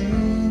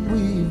anything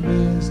we've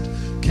missed.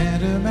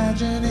 Can't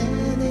imagine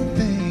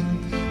anything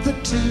the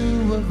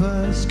two of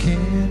us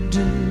can't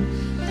do.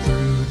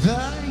 Through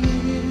the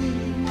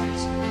years,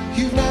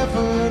 you've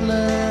never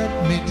let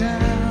me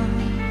down.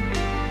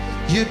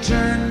 You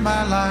turned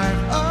my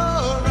life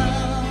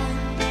around.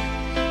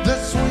 The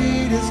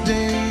sweetest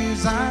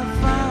days I've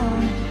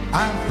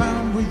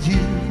found with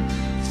you.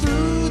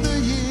 Through the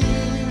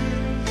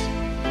years,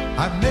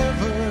 I've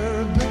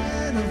never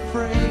been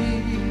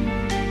afraid.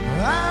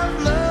 I've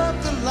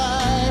loved the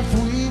life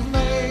we've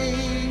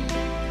made,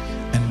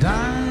 and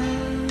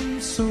I'm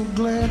so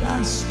glad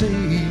I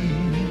stayed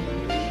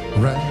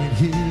right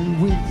here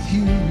with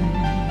you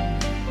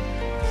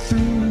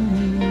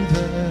through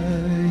the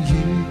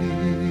years.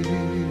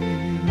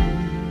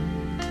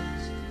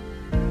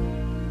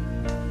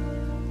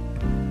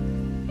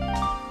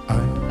 I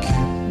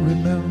can't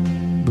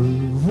remember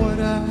what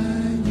I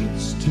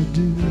used to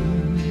do,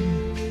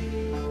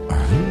 or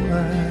who I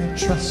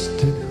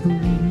trusted, who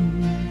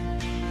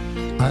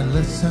I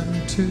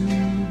listened to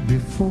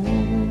before.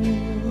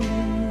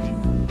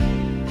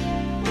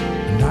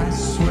 And I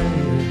swear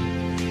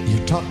you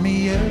taught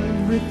me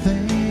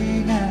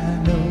everything I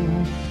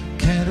know.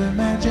 Can't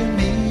imagine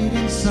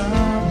needing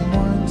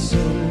someone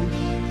so.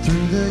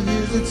 Through the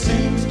years it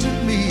seems to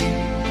me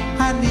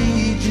I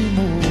need you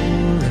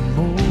more and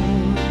more.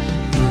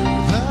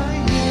 Through the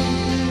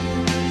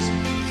years,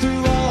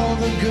 through all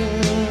the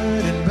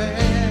good and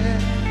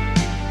bad,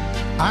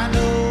 I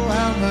know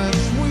how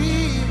much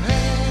we've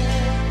had.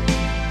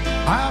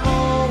 I've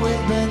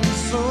always been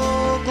so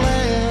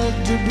glad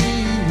to be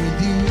with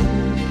you.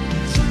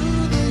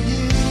 Through the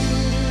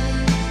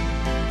years,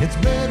 it's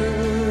better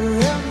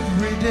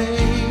every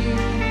day.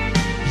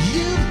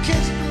 You've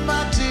kissed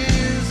my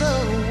tears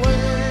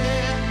away,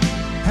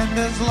 and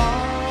as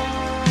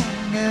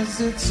long as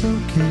it's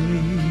okay,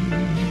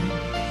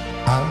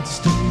 I'll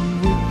stay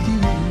with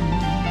you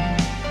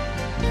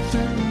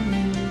through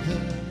the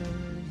years.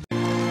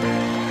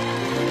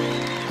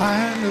 I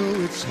know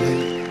it's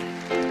late,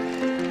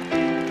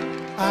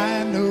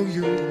 I know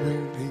you're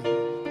weary,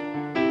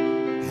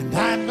 and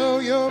I know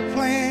your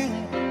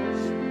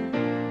plans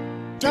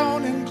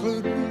don't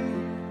include me.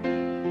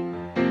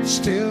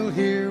 Still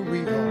here we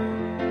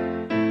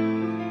are,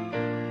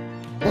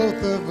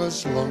 both of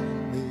us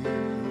lonely,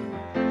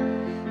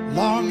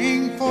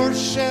 longing for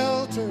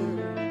shelter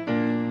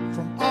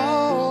from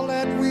all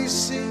that we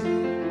see.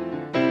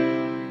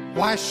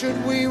 Why should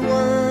we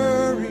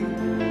worry?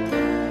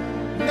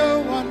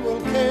 No one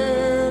will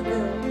care,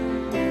 girl.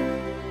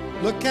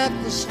 Look at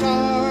the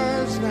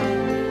stars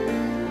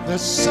now, they're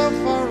so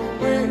far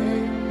away.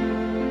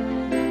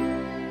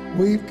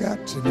 We've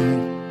got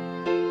tonight,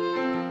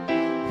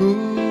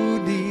 who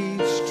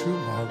needs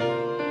tomorrow?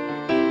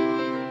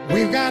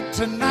 We've got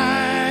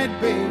tonight,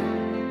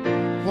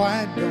 babe,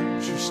 why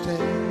don't you stay?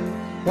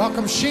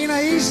 Welcome Sheena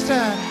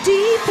Easton.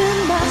 Deep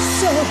in my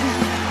soul,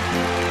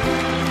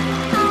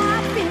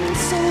 I've been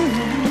so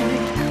lonely.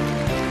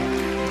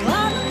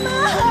 All of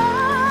my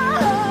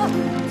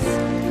hopes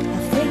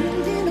are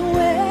fading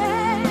away.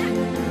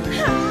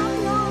 I'm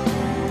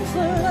longing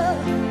for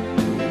love,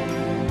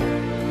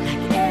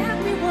 like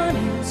everyone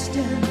else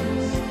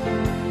does.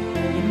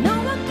 You know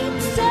I keep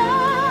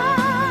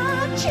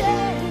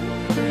searching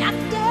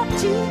after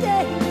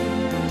today.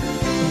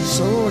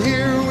 So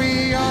here we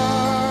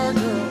are,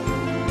 girl,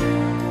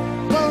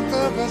 both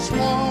of us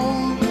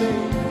lonely.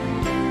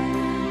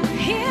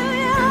 Here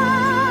we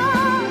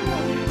are,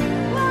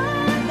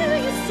 what do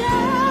you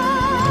say?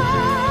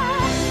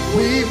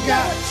 We've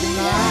got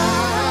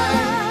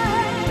tonight,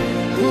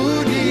 who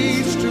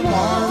needs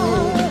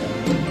tomorrow?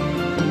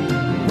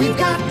 We've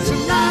got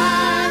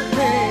tonight,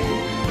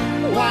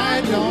 babe,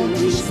 why don't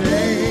you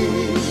stay?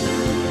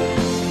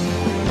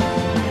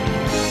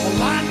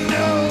 Well, I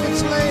know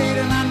it's late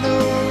and I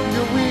know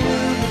you're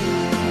weary,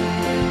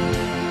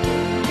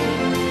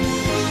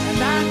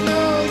 and I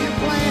know your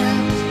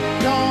plans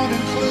don't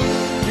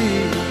include me.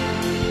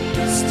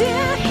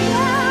 Still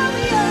here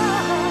we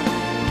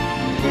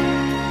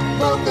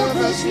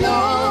us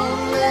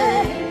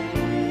lonely,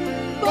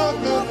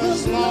 both of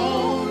us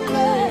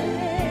lonely.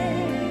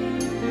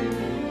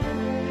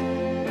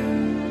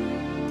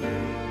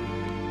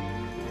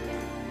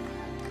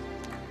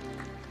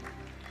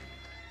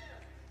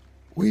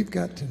 We've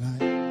got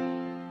tonight.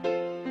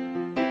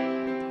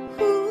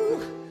 Who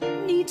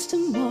needs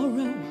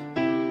tomorrow?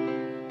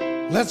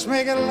 Let's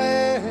make it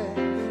last.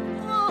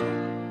 Oh,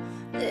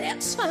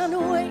 let's find a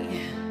way.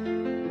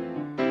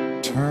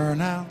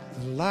 Turn out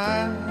the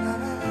light.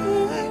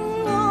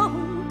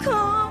 Oh,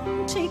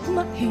 come take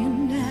my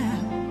hand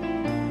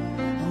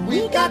now.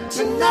 We got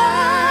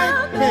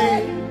tonight,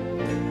 babe.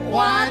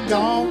 Why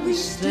don't we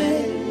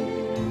stay?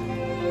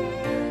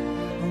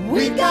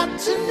 We got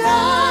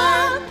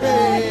tonight,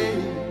 babe.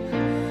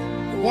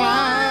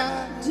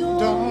 Why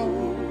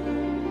don't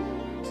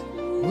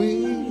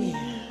we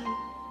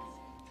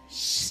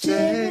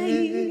stay?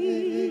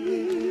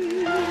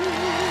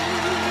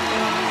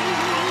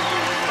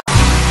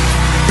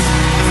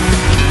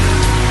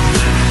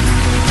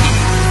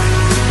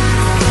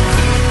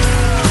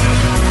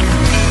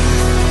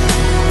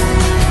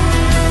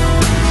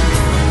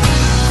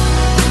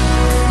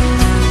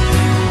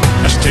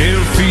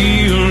 Still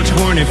feel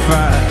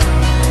 25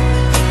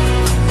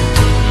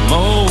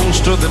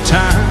 most of the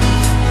time.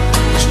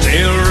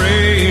 Still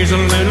raise a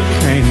little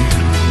Cain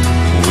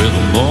with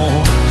the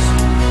boys.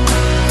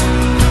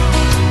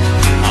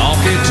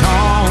 Honky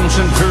tonks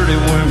and pretty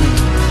women,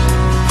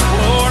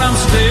 Lord, I'm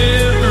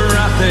still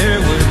right there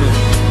with them,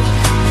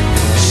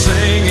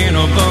 singing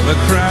above the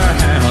crowd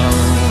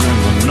in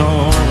the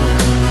north.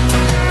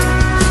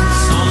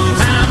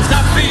 Sometimes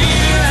I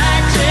feel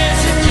like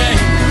Jesse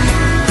James,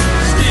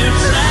 still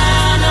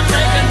trying to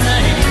make a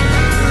name,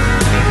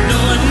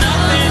 knowing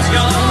nothing's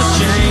gonna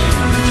change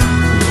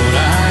what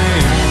I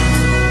am.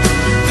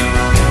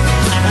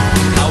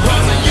 I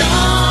was a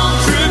young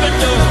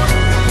troubadour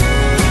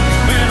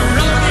when I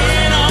wrote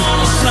in on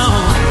a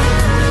song.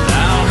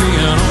 I'll be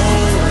an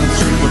old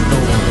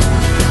troubadour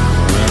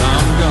when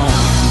I'm gone.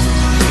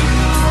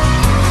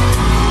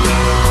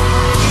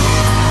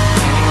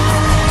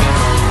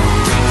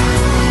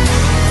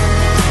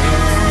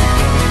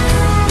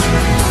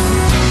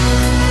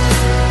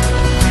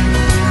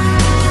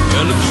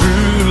 Well, the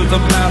truth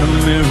about a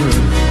mirror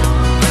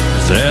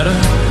is that a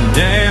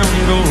damn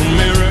gold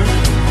mirror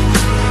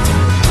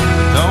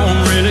don't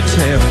really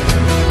tell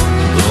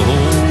the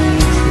whole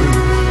truth.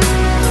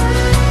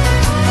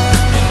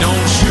 It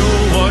don't show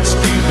what's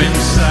deep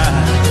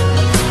inside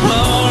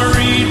or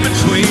read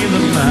between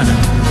the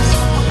lines,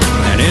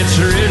 and it's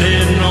really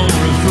no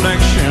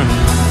reflection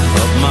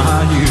of my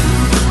youth.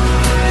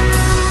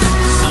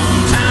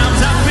 Sometimes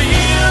I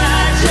feel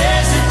like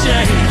Jesse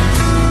James,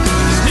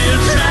 still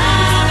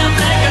trying to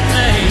make a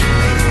name,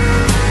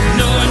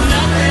 knowing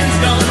nothing's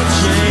gonna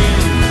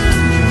change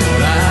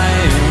what I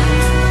am.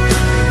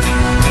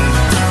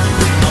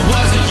 I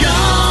was a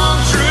young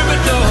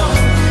troubadour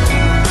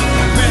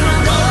when I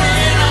wrote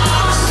in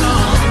on a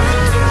song.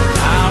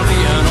 I'll be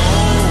an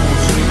old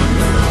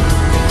troubadour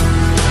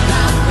when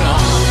I'm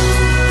gone.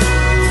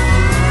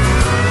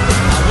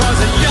 I was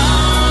a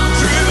young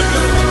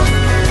troubadour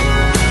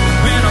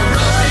when I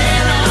wrote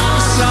in on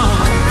a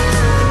song.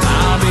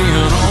 I'll be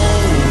an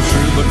old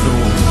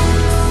troubadour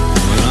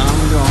when I'm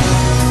gone.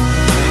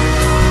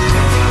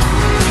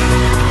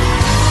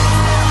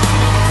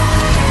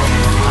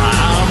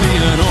 I'll be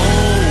an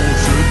old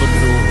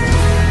troubadour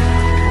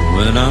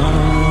when I'm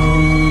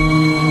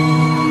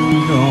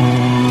gone.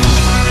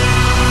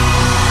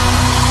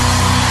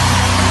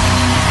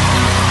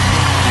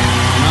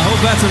 And I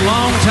hope that's a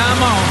long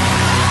time off.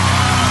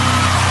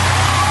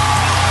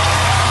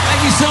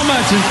 Thank you so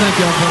much, and thank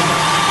y'all for that.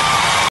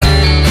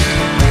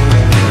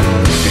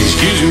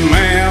 Excuse me,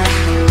 ma'am,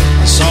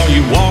 I saw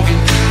you walking.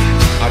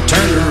 I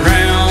turned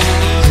around,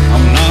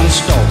 I'm not a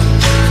stalker.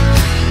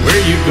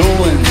 Where you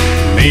going?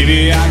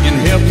 Maybe I can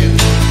help you.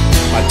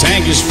 My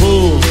tank is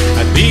full,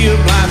 I'd be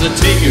obliged to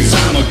take you. 'Cause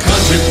I'm a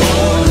country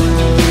boy,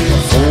 a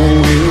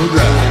four-wheel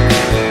drive.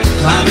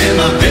 Climb in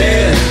my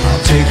bed,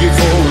 I'll take you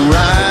for a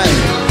ride.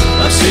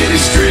 Up city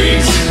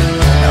streets,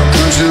 down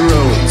country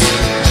roads,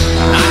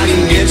 I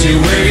can get you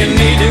where you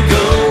need to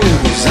go.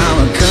 'Cause I'm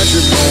a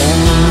country boy.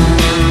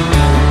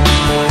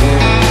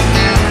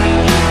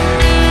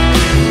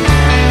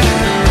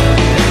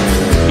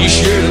 You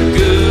sure look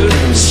good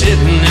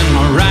sitting in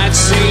my right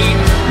seat.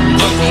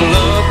 Buckle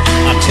up,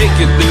 I'll take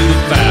you through the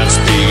 5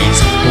 speeds.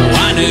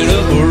 Wind it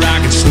up where I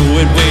can slow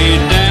it way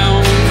down.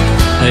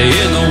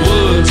 In the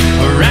woods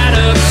or right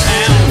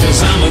uptown.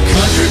 'Cause I'm a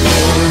country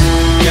boy,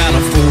 got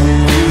a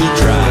 4-wheel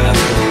drive.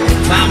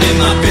 Climb in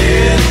my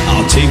bed,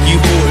 I'll take you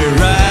for a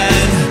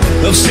ride.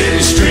 Up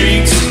city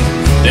streets,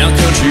 down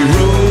country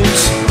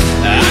roads,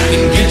 I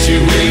can get you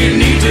where you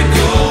need to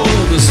go.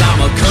 'Cause I'm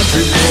a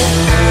country boy.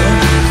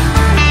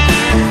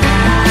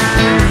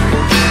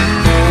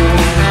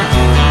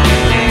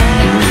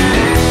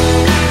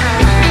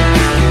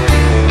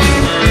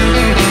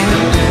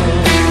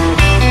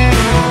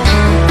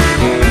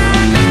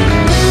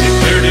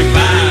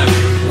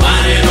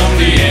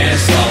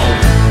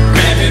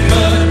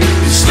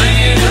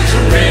 Slinging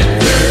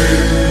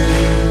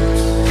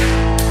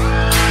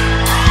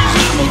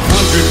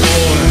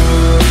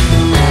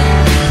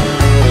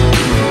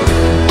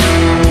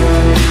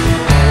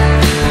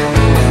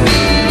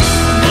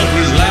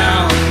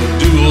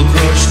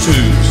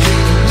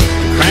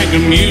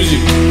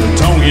music, the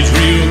tone gets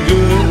real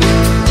good.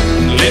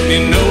 Let me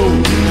know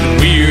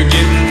when we're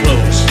getting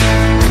close.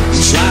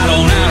 Slide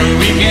on out or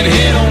we can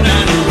head on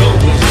down the road.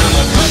 'Cause I'm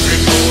a country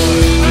boy,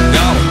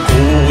 got a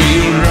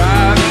four-wheel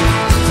drive.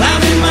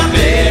 Climb in my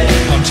bed,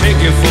 I'll take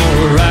you for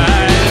a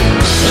ride.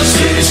 The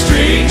city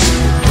streets,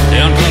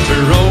 down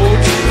country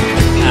roads,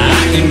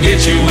 I can get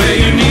you where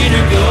you need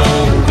to go.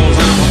 'Cause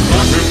I'm a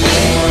country boy.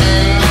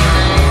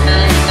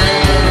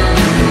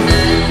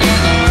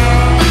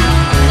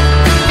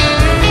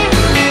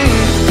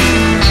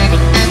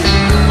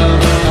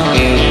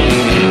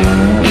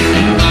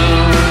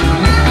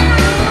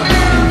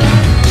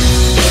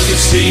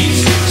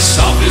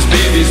 Soft as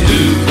babies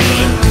do,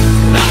 but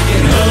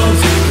knocking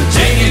hubs to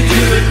take it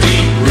to a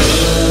deep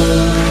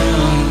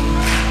run.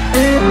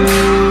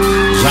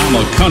 'Cause I'm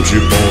a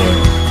country boy,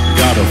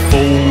 got a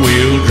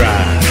four-wheel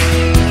drive.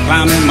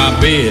 Climb in my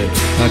bed,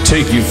 I'll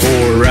take you for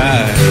a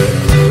ride.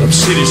 Up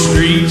city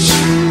streets,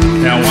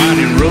 down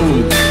winding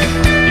roads,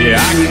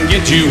 yeah, I can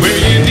get you where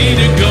you need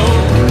to go.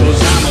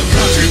 'Cause I'm a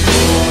country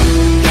boy,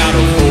 got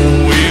a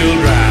four-wheel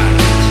drive.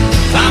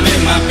 Climb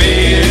in my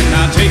bed, and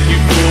I'll take you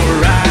for a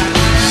ride.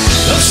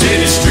 Up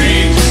city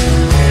streets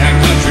and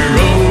country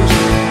roads,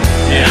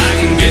 yeah, I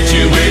can get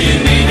you where you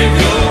need to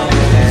go.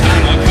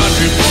 I'm a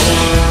country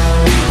boy,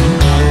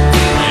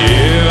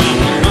 yeah, I'm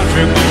a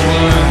country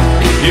boy.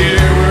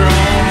 Yeah, we're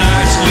all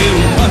nice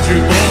little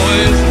country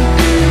boys.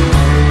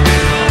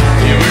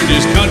 Yeah, we're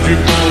just country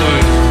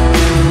boys.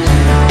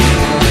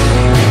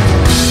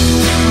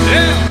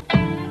 Yeah.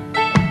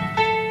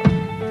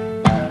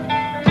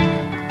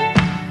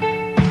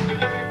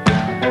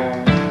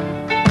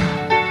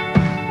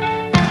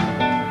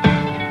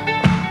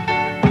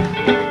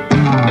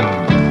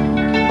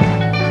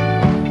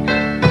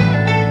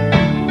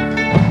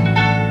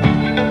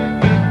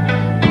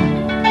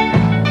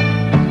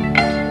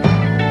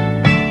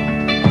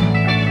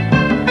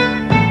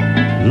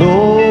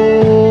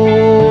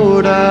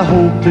 Lord, I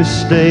hope this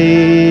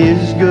day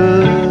is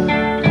good.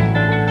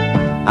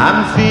 I'm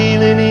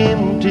feeling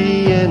empty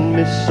and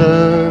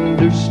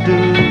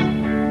misunderstood.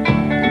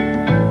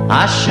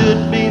 I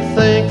should be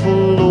thankful,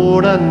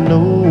 Lord, I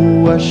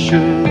know I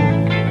should.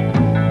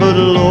 But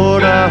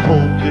Lord, I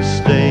hope this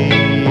day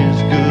is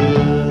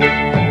good.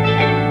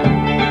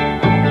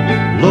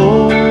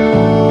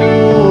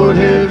 Lord,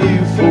 have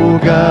you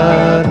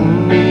forgotten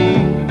me?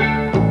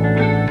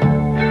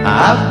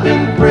 I've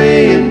been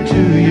praying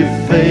to you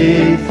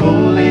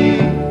faithfully.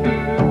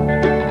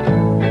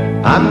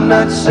 I'm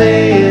not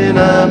saying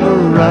I'm a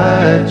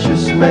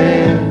righteous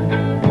man,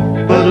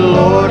 but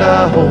Lord,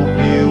 I hope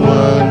you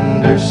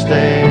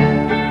understand.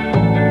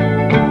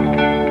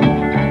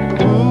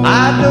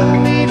 I don't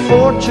need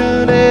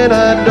fortune and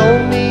I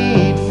don't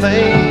need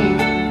fame.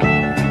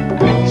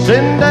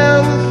 Send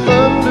down the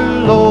thunder,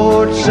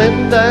 Lord, send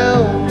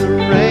down the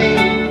rain.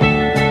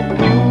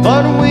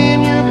 But when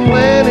you're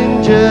planning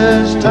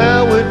just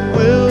how it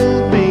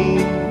will be,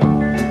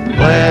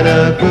 plan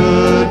a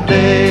good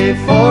day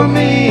for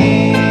me.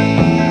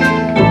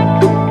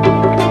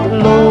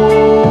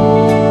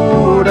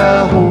 Lord, I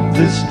hope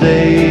this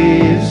day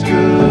is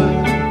good.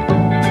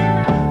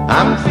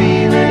 I'm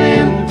feeling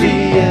empty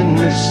and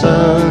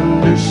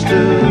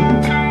misunderstood.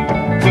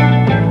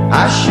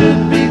 I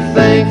should be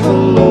thankful,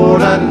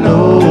 Lord, I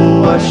know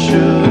I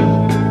should.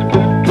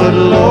 But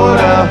Lord,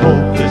 I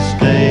hope this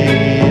day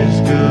is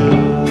good.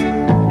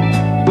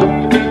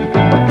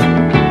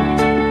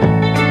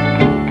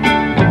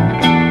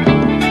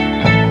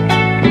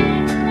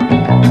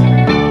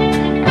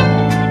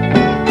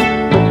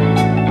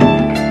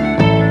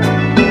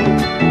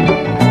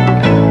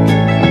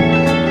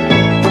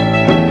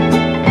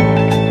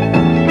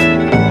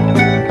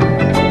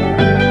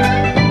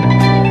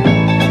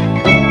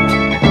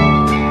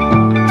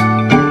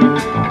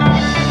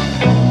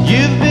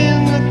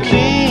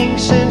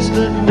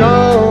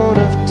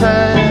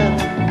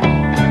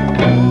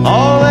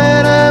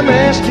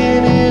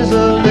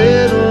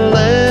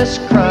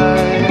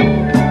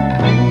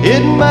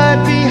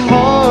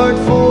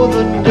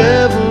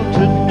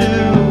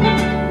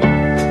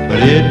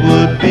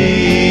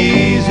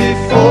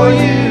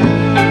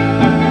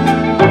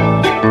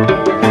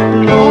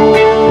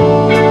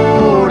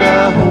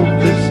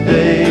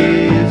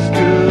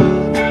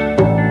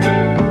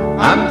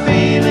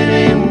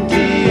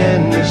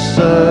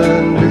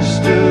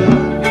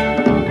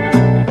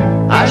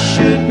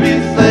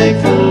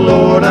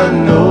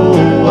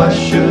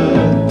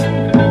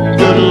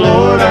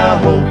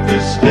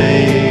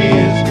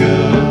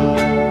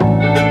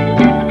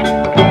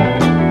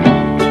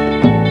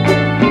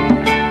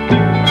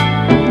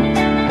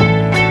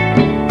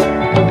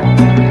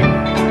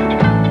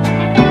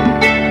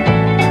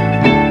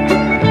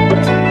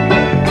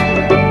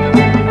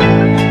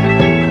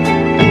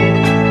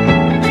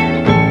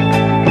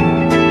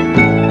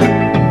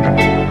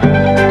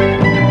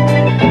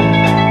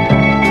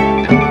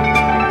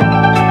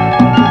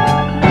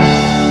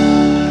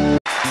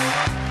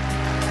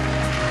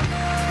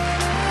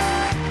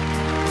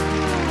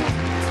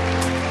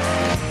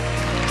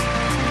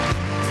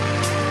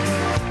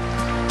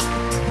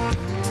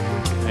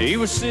 He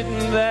was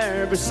sitting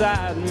there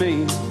beside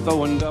me,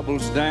 throwing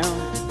doubles down.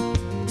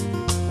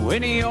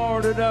 When he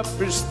ordered up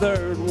his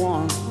third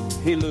one,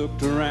 he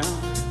looked around.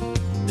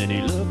 Then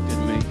he looked at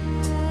me,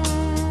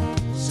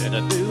 said,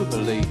 I do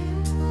believe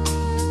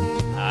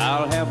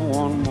I'll have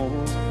one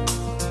more.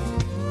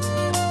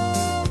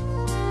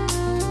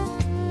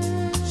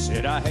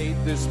 Said, I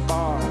hate this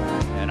bar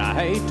and I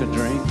hate to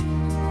drink,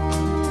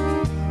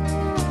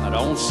 but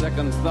on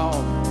second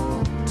thought,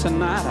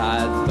 tonight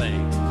I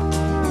think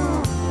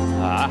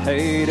I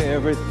hate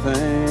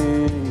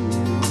everything.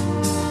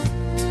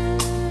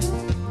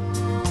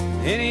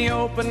 Then he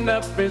opened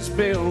up his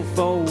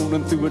billfold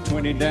and threw a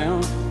 20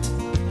 down,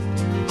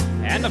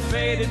 and the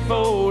faded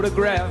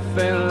photograph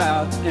fell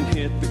out and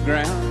hit the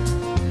ground.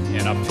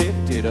 And I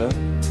picked it up,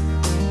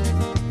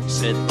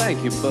 said,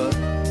 thank you, bud.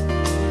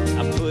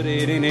 I put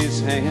it in his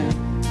hand.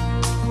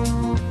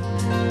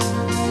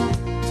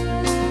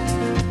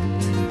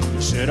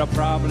 He said, I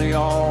probably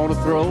ought to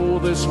throw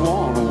this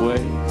one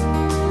away,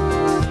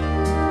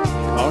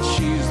 'cause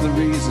she's the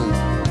reason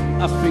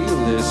I feel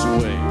this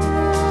way.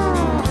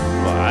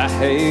 Well, I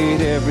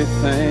hate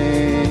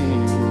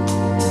everything.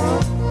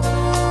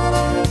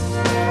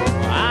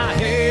 I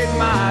hate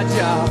my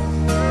job,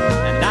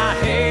 and I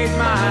hate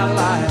my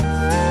life.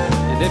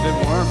 And if it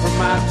weren't for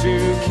my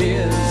 2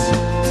 kids,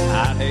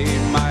 I'd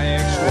hate my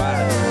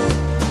ex-wife.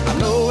 I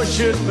know I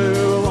should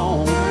move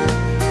on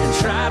and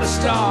try to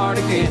start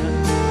again,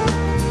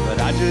 but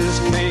I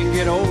just can't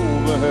get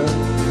over her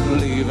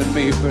leaving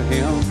me for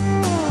him.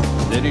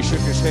 Then he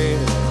shook his head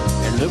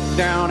and looked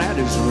down at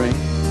his ring,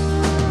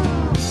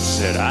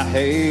 said, I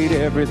hate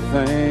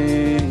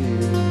everything.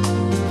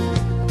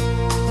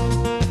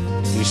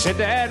 He said,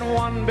 that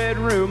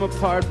 1-bedroom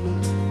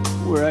apartment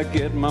where I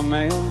get my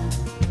mail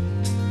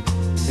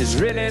is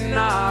really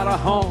not a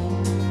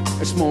home.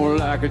 It's more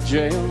like a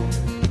jail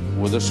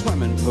with a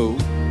swimming pool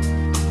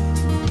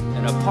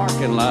and a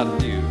parking lot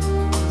view.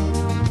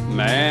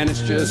 Man,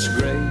 it's just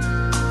great.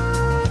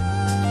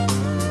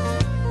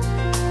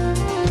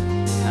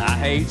 I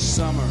hate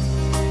summer,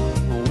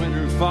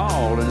 winter,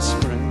 fall, and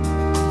spring,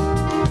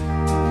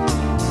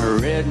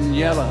 red and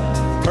yellow,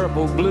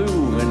 purple,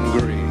 blue, and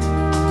green.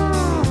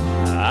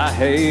 I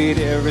hate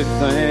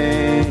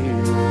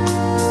everything.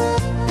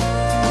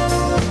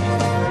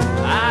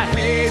 I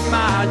hate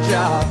my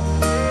job,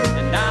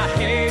 and I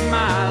hate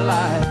my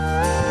life.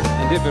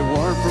 And if it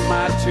weren't for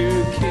my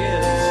 2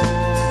 kids,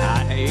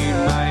 I hate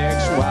my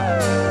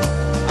ex-wife.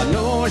 I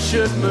know I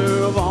should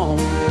move on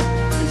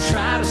and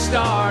try to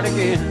start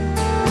again,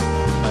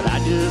 but I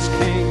just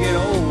can't get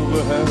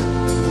over her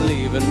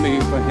leaving me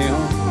for him.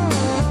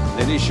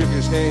 Then he shook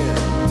his head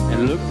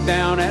and looked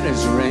down at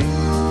his ring,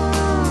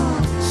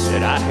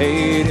 said, I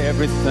hate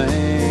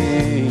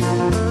everything.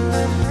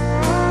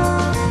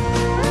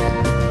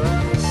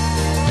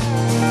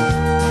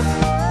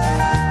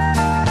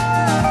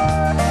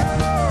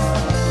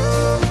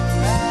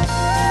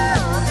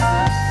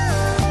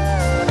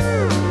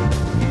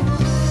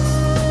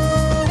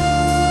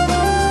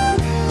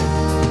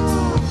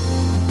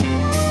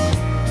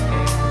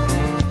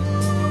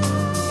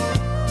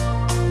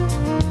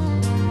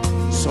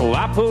 So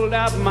I pulled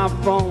out my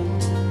phone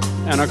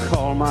and I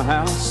called my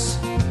house.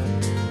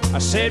 I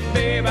said,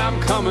 babe, I'm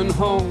coming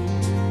home.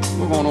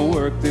 We're gonna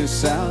work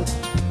this out.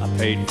 I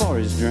paid for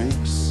his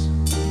drinks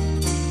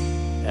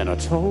and I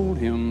told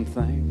him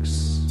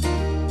thanks.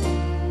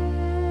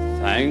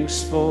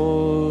 Thanks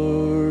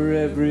for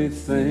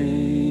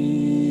everything.